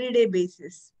everyday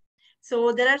basis.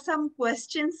 So there are some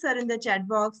questions, sir, in the chat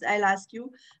box. I'll ask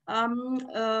you.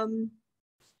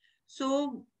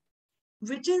 So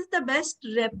which is the best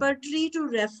repertory to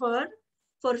refer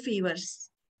for fevers?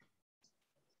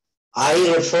 I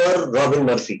refer Robin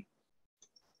Murphy.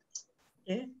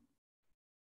 Okay.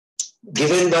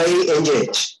 Given by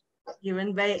NJH.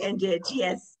 Given by NJH,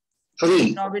 yes.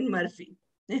 Free. Robin Murphy.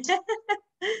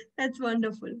 That's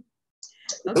wonderful.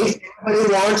 Okay. If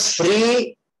anybody wants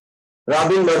free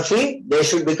Robin Murphy, they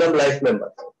should become life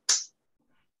member.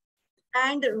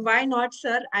 And why not,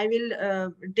 sir? I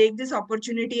will take this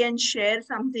opportunity and share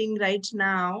something right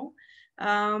now.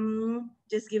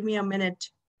 Just give me a minute.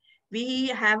 We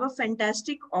have a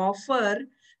fantastic offer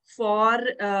for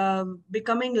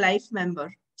becoming life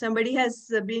member. Somebody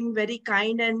has been very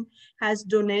kind and has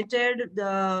donated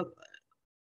a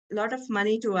lot of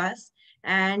money to us.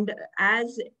 And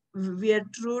as we are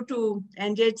true to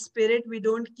NJH spirit, we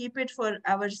don't keep it for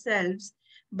ourselves,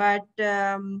 but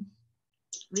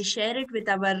we share it with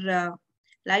our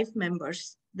life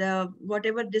members.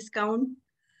 Whatever discount,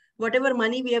 whatever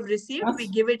money we have received, we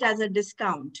give it as a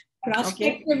discount.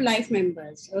 Prospective life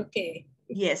members. Okay.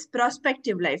 Yes,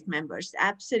 prospective life members.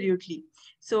 Absolutely.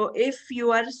 So if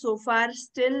you are so far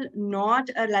still not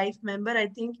a life member, I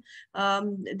think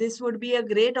this would be a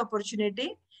great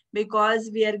opportunity,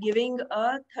 because we are giving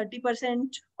a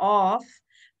 30% off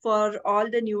for all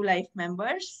the new life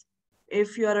members.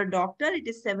 If you are a doctor, it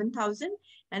is 7,000.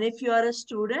 And if you are a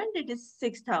student, it is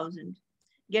 6,000.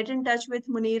 Get in touch with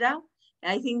Munira.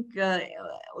 I think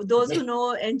those who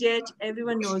know NJH,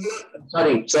 everyone knows.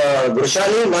 Sorry, so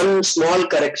Vrushali, one small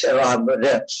correction,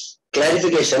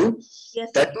 clarification.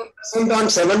 Yes. 30% on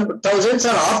 7,000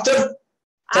 are after?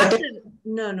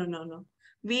 No.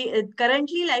 We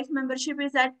currently life membership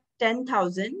is at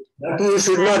 10,000. That you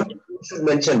should not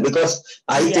mention, because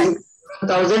I think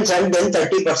 7,000 and then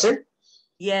 30%.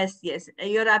 Yes.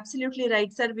 You're absolutely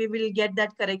right, sir. We will get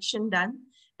that correction done.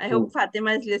 I hope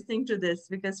Fatima is listening to this,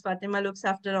 because Fatima looks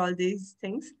after all these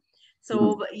things.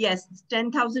 So yes,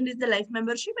 10,000 is the life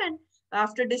membership, and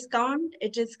after discount,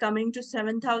 it is coming to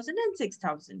 7,000 and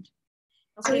 6,000.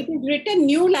 Okay. So it is written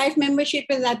new life membership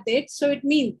is at it. So it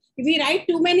means if we write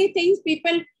too many things,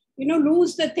 people,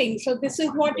 lose the thing. So this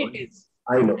is what it is.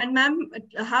 I know. And ma'am,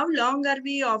 how long are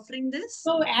we offering this?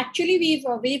 So actually we've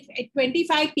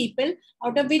 25 people,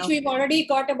 out of which we've already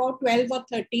got about 12 or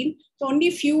 13. So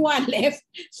only few are left.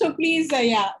 So please,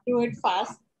 do it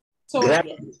fast. So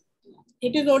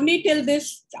it is only till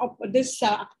this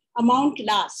amount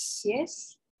lasts.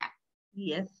 Yes.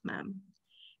 Yes, ma'am.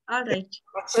 All right.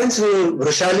 Questions,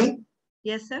 Vrushali?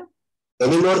 Yes, sir.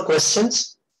 Any more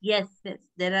questions? Yes.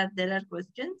 There are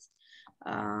questions.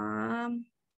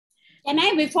 Can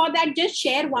I, before that, just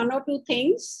share one or two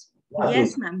things?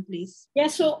 Yes, ma'am, please. Yeah,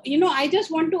 so, I just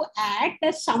want to add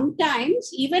that sometimes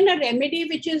even a remedy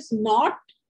which is not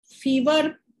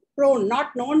fever prone,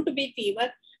 not known to be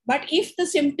fever, but if the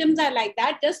symptoms are like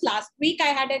that, just last week I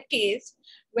had a case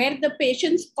where the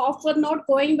patient's cough was not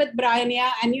going with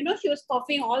bryonia, and she was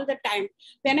coughing all the time.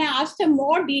 Then I asked her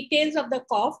more details of the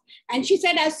cough, and she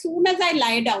said, as soon as I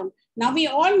lie down. Now we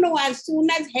all know, as soon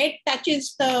as head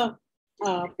touches the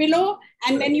pillow,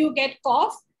 and then you get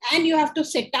cough and you have to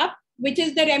sit up, which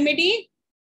is the remedy.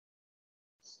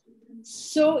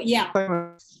 So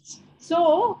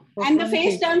and the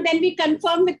face turn, then we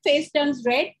confirm with face turns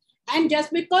red. And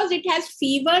just because it has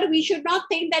fever, we should not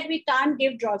think that we can't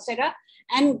give Drosera.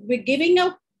 And we're giving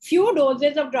a few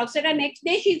doses of Drosera. Next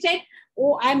day she said,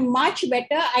 oh, I'm much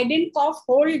better. I didn't cough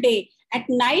whole day. At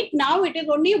night now it is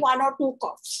only 1 or 2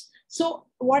 coughs. So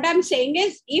what I'm saying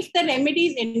is, if the remedy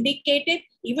is indicated,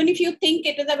 even if you think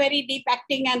it is a very deep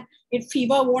acting and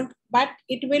fever won't, but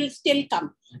it will still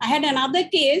come. I had another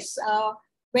case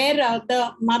where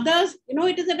the mothers,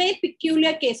 it is a very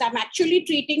peculiar case. I'm actually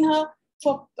treating her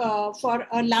for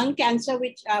a lung cancer,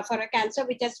 for a cancer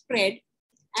which has spread.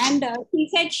 And she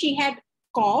said she had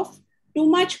cough, too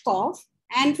much cough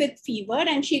and with fever,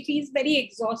 and she feels very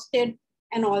exhausted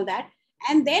and all that.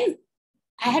 And then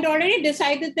I had already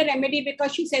decided the remedy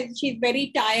because she says she's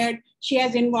very tired, she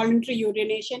has involuntary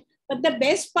urination. But the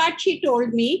best part she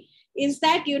told me is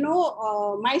that,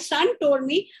 my son told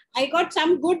me, I got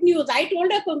some good news. I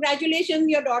told her, congratulations,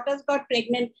 your daughter's got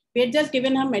pregnant. We had just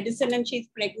given her medicine and she's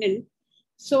pregnant.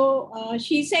 So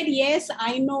she said, yes,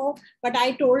 I know, but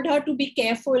I told her to be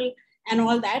careful and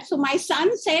all that. So my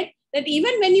son said that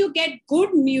even when you get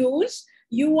good news,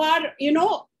 you are,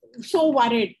 so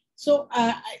worried. So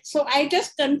I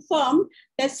just confirmed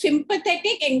that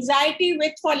sympathetic anxiety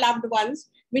with for loved ones,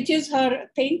 which is her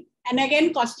thing. And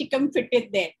again, causticum fitted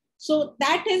there. So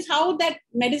that is how that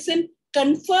medicine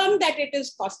confirmed that it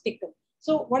is causticum.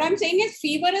 So what I'm saying is,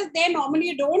 fever is there. Normally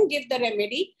you don't give the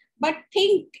remedy, but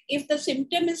think if the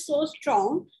symptom is so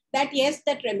strong that yes,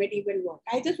 that remedy will work.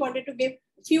 I just wanted to give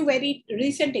a few very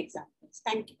recent examples.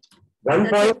 Thank you. One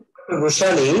point,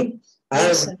 Vrushali,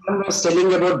 as I was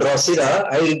telling about Drosera,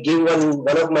 I will give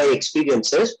one of my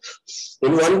experiences.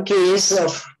 In one case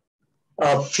of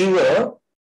fever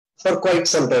for quite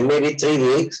some time, maybe 3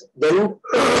 weeks, then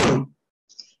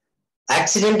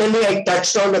accidentally I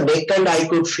touched on the neck and I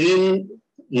could feel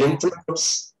lymph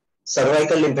nodes,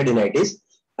 cervical lymphadenitis.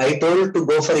 I told to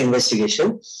go for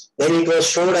investigation. Then it was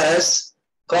showed as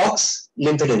Cox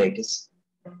lymphadenitis.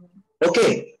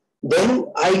 Okay.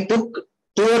 Then I took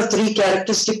 2 or 3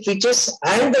 characteristic features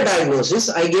and the diagnosis.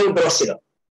 I gave Drosera.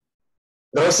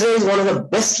 Drosera is one of the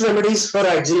best remedies for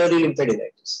axillary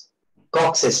lymphadenitis,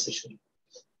 Cox especially.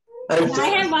 And I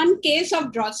have one case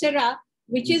of Drosera,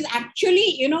 which is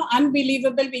actually,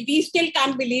 unbelievable. We still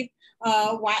can't believe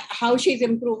how she's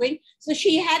improving. So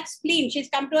she had spleen. She's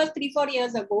come to us 3-4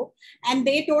 years ago, and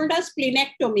they told her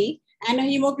splenectomy, and her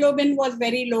hemoglobin was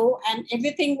very low, and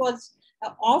everything was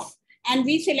off. And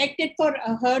we selected for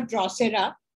her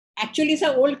Drosera. Actually, it's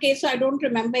an old case, so I don't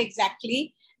remember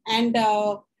exactly. And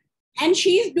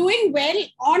she's doing well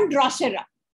on Drosera.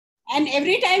 And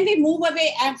every time we move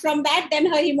away from that, then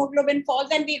her hemoglobin falls,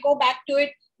 and we go back to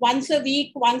it once a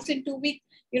week, once in 2 weeks.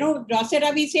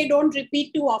 Drosera, we say don't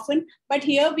repeat too often, but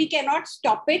here we cannot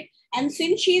stop it. And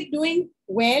since she's doing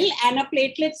well and her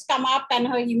platelets come up and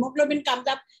her hemoglobin comes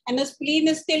up and her spleen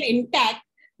is still intact,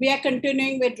 we are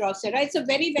continuing with Drosera. It's a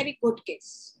very, very good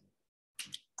case.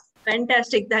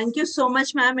 Fantastic. Thank you so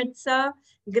much, ma'am. It's a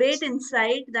great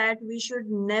insight that we should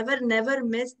never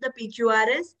miss the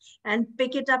PQRS and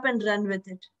pick it up and run with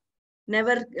it.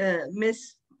 Never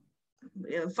miss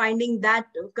finding that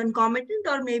concomitant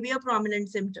or maybe a prominent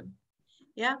symptom.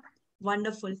 Yeah,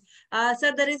 wonderful.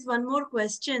 Sir, there is one more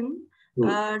question.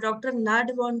 Dr.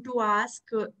 Nad want to ask,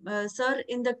 sir,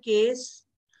 in the case,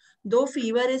 though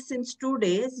fever is since 2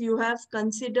 days, you have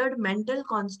considered mental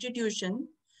constitution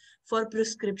for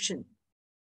prescription.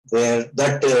 Where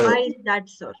that why is that,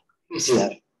 sir?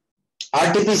 PCR,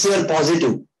 RT-PCR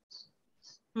positive.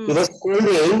 Because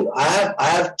I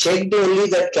have checked only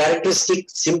that characteristic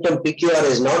symptom PQR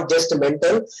is not just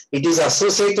mental, it is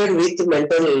associated with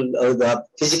mental, the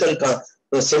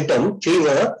physical symptom,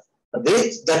 fever,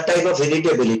 with that type of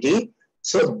irritability.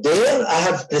 So there I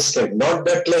have prescribed, not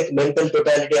that like mental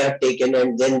totality I have taken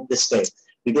and then prescribed.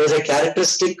 It was a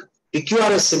characteristic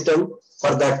PQRS symptom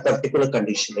for that particular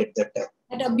condition at that time.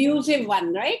 That abusive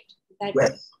one, right?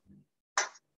 Yes.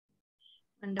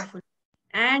 Wonderful.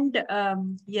 And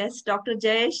yes, Dr.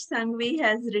 Jayesh Sanghvi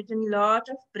has written a lot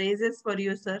of praises for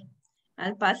you, sir.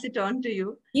 I'll pass it on to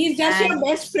you. He's just your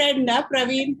best friend,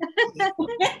 Praveen.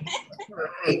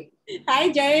 Hi,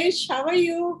 Jayesh. How are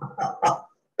you?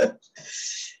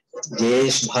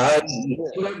 Jayesh Bhai,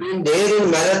 you have been there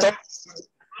in marathon.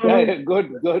 Yeah,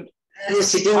 good.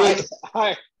 Sitting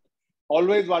Hi.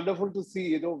 Always wonderful to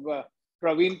see,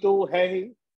 Praveen too,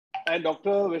 hey, and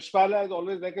Dr. Vishpala is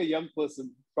always like a young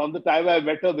person. From the time I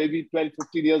met her, maybe 12,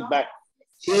 15 years back.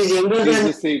 She is younger than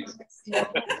the same.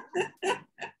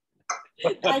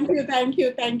 Thank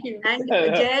you. And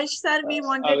Jayesh sir, we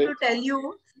wanted to tell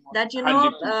you that,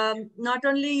 not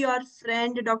only your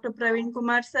friend, Dr. Praveen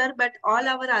Kumar sir, but all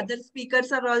our other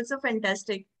speakers are also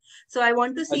fantastic. So I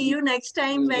want to see you next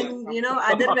time when,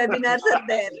 other webinars are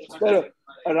there.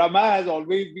 Rama has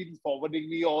always been forwarding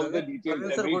me all the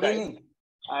details every time.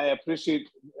 I appreciate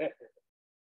it.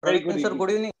 Very good evening. Sir,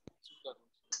 good evening.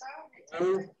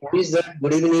 Who is that?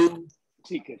 Good evening.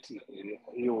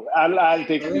 I'll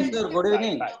take it. Sir, good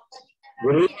evening.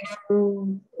 Good evening.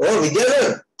 Oh,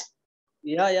 Vidyadhar.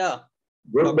 Yeah.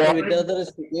 Good morning. Vidyadhar is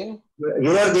speaking.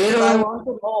 You are there. I want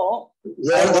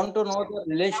to know the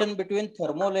relation between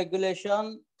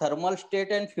thermoregulation, thermal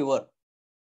state, and fever.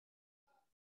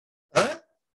 Huh?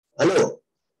 Hello.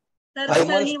 Sir,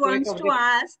 Thermal he state wants of to the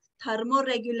ask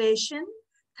thermoregulation,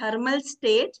 thermal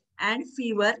state, and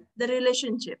fever, the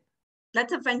relationship.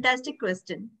 That's a fantastic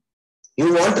question.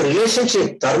 You want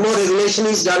relationship. Thermoregulation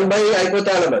is done by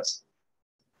hypothalamus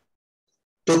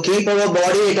to keep our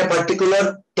body at a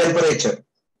particular temperature.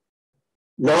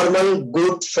 Normal,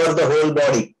 good for the whole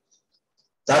body.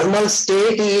 Thermal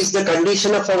state is the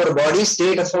condition of our body,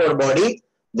 state of our body,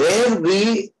 where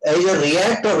we either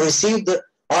react or receive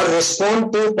or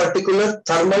respond to particular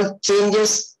thermal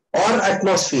changes or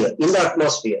atmosphere, in the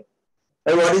atmosphere.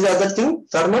 And what is the other thing?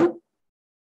 Thermal?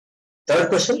 Third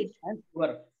question? and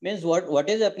fever. Means what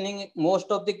is happening most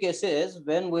of the cases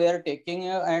when we are taking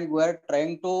and we are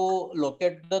trying to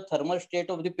locate the thermal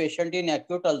state of the patient in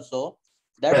acute also.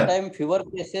 That time fever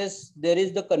cases, there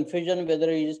is the confusion whether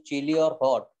it is chilly or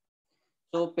hot.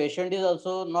 So patient is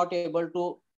also not able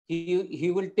to,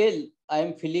 he will tell I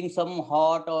am feeling some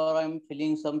hot or I am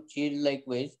feeling some chill like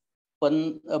ways.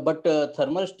 But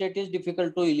thermal state is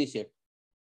difficult to elicit.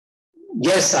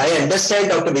 Yes, I understand,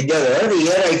 Dr. Vidyadhar.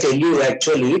 Here I tell you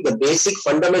actually the basic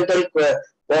fundamental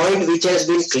point which has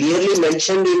been clearly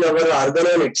mentioned in our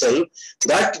organon itself,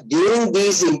 that during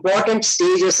these important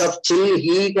stages of chill,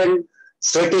 heat and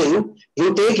sweating,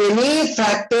 you take any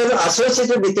factor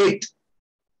associated with it.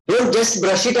 Don't just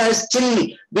brush it as chill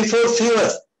before fever.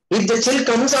 If the chill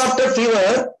comes after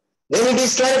fever, then it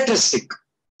is characteristic.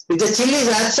 If the chill is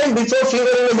absent before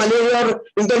fever in malaria or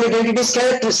intermittent, it is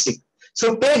characteristic.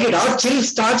 So take it out. Chill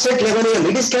starts at 11 a.m.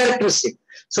 It is characteristic.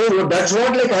 So that's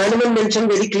what like Hahnemann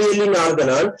mentioned very clearly in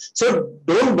organon. So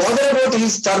don't bother about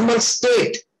his thermal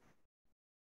state.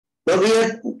 Now we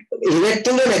are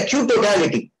erecting an acute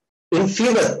totality in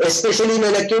fever, especially in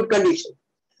an acute condition.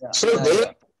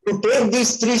 You take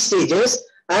these three stages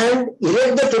and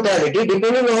erect the totality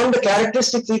depending on the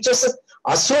characteristic features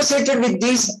associated with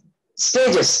these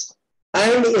stages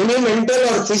and any mental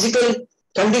or physical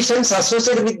conditions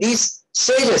associated with these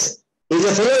stages. If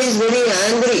the fellow is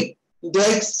very angry,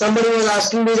 like somebody was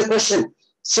asking me the question,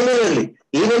 similarly,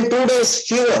 even 2 days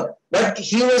fever, but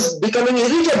he was becoming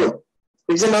irritable.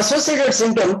 It's an associated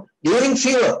symptom during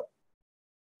fever.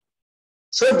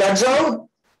 So that's how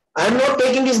I'm not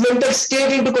taking his mental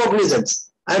state into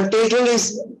cognizance. I'm taking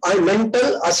his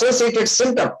mental associated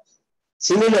symptom.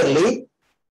 Similarly,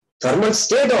 thermal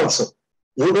state also.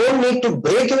 You don't need to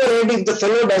break your head if the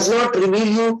fellow does not reveal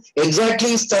you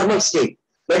exactly his thermal state.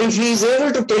 But if he is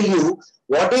able to tell you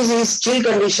what is his chill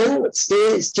condition,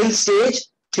 chill stage,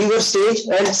 fever stage,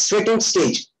 and sweating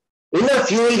stage, enough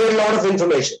you will get a lot of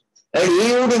information. And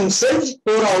he would himself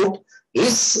pour out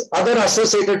his other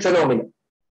associated phenomena.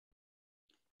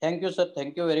 Thank you, sir.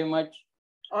 Thank you very much.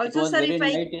 Also, sir,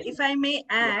 if I may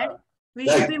add, we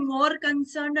should be more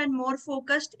concerned and more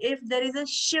focused if there is a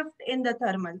shift in the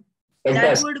thermal.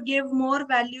 That would give more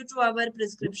value to our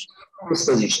prescription.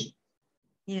 Disposition.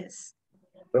 Yes.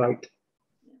 Right.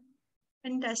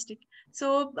 Fantastic.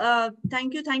 So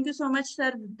thank you so much,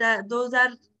 sir. Those are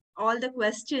all the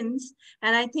questions,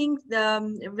 and I think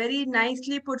very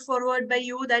nicely put forward by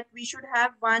you that we should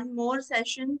have one more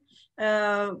session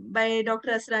by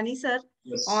Dr. Asrani sir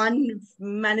on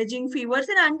managing fevers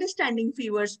and understanding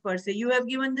fevers per se. You have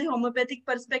given the homeopathic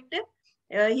perspective.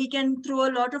 He can throw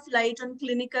a lot of light on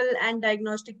clinical and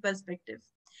diagnostic perspective.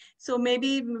 So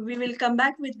maybe we will come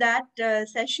back with that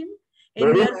session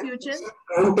in near future.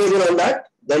 Roundtable on that,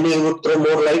 then he would throw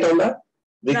more light on that.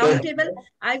 Roundtable,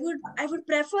 I would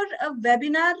prefer a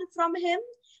webinar from him,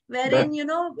 wherein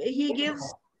he gives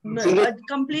a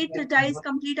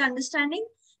complete understanding,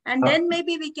 and then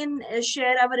maybe we can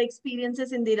share our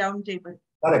experiences in the roundtable.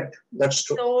 Correct, that's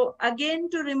true. So again,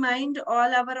 to remind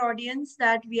all our audience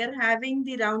that we are having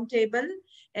the roundtable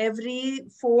every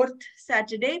 4th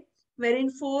Saturday, wherein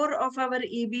 4 of our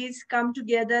EBs come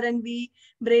together and we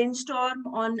brainstorm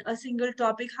on a single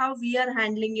topic, how we are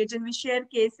handling it, and we share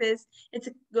cases. It's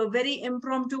a very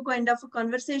impromptu kind of a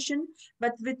conversation,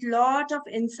 but with lot of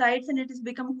insights, and it has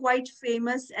become quite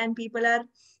famous, and people are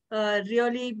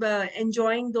really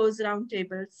enjoying those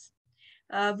roundtables.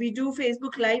 We do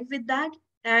Facebook Live with that,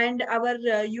 and our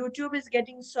YouTube is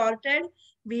getting sorted.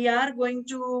 We are going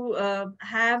to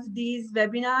have these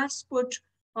webinars put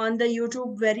on the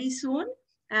YouTube very soon.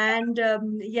 And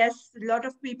yes, a lot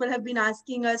of people have been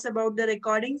asking us about the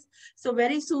recordings. So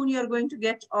very soon you're going to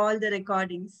get all the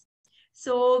recordings.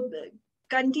 So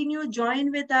continue,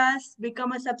 join with us,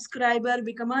 become a subscriber,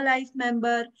 become a life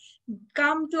member,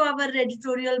 come to our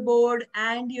editorial board.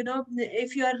 And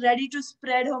if you are ready to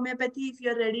spread homeopathy, if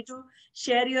you're ready to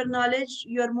share your knowledge,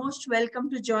 you're most welcome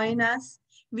to join us.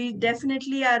 We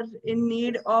definitely are in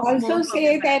need of also more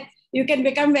say that You can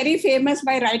become very famous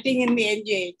by writing in the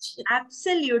NJH.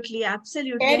 Absolutely,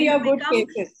 absolutely. Share your good become,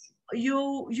 cases.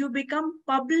 You become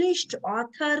published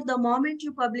author the moment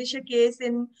you publish a case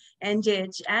in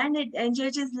NJH, and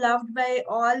NJH is loved by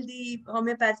all the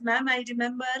homeopaths. Ma'am, I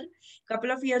remember a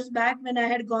couple of years back when I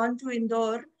had gone to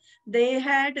Indore, they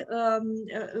had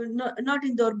not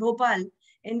Indore, Bhopal.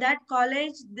 In that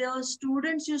college, the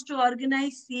students used to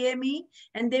organize CME,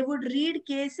 and they would read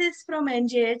cases from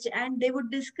NJH and they would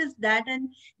discuss that,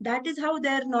 and that is how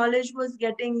their knowledge was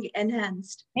getting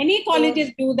enhanced. Many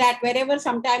colleges do that. Wherever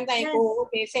sometimes I Yes. go,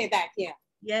 they say that. Yeah.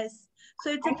 Yes.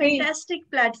 So it's a fantastic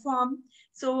platform.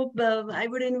 So I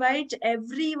would invite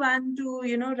everyone to,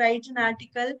 write an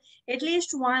article at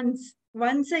least once.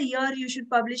 Once a year, you should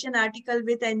publish an article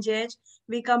with NJH.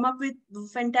 We come up with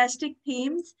fantastic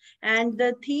themes. And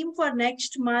the theme for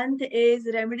next month is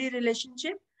remedy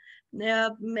relationship.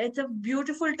 It's a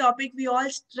beautiful topic. We all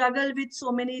struggle with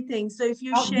so many things. So if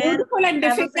you share, beautiful and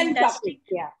have a difficult fantastic,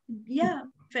 topic. yeah,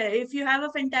 if you have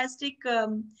a fantastic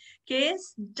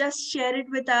case, just share it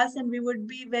with us and we would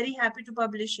be very happy to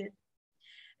publish it.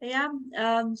 Yeah,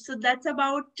 so that's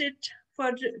about it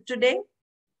for today.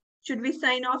 Should we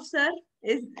sign off, sir?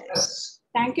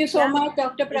 Thank you so much,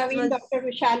 Dr. Praveen, Dr.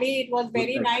 Vrushali. It was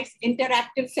very nice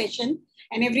interactive session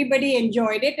and everybody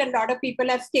enjoyed it. And a lot of people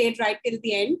have stayed right till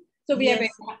the end. So we are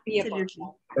very happy about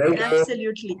that.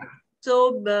 Absolutely.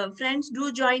 So friends,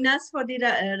 do join us for the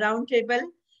roundtable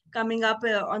coming up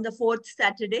on the 4th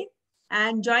Saturday,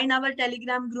 and join our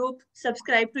Telegram group,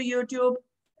 subscribe to YouTube,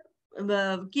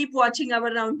 keep watching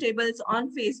our roundtables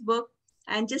on Facebook,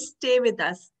 and just stay with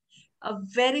us. A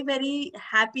very, very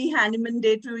happy Hanuman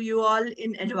Day to you all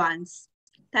in advance.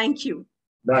 Thank you.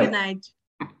 Bye. Good night.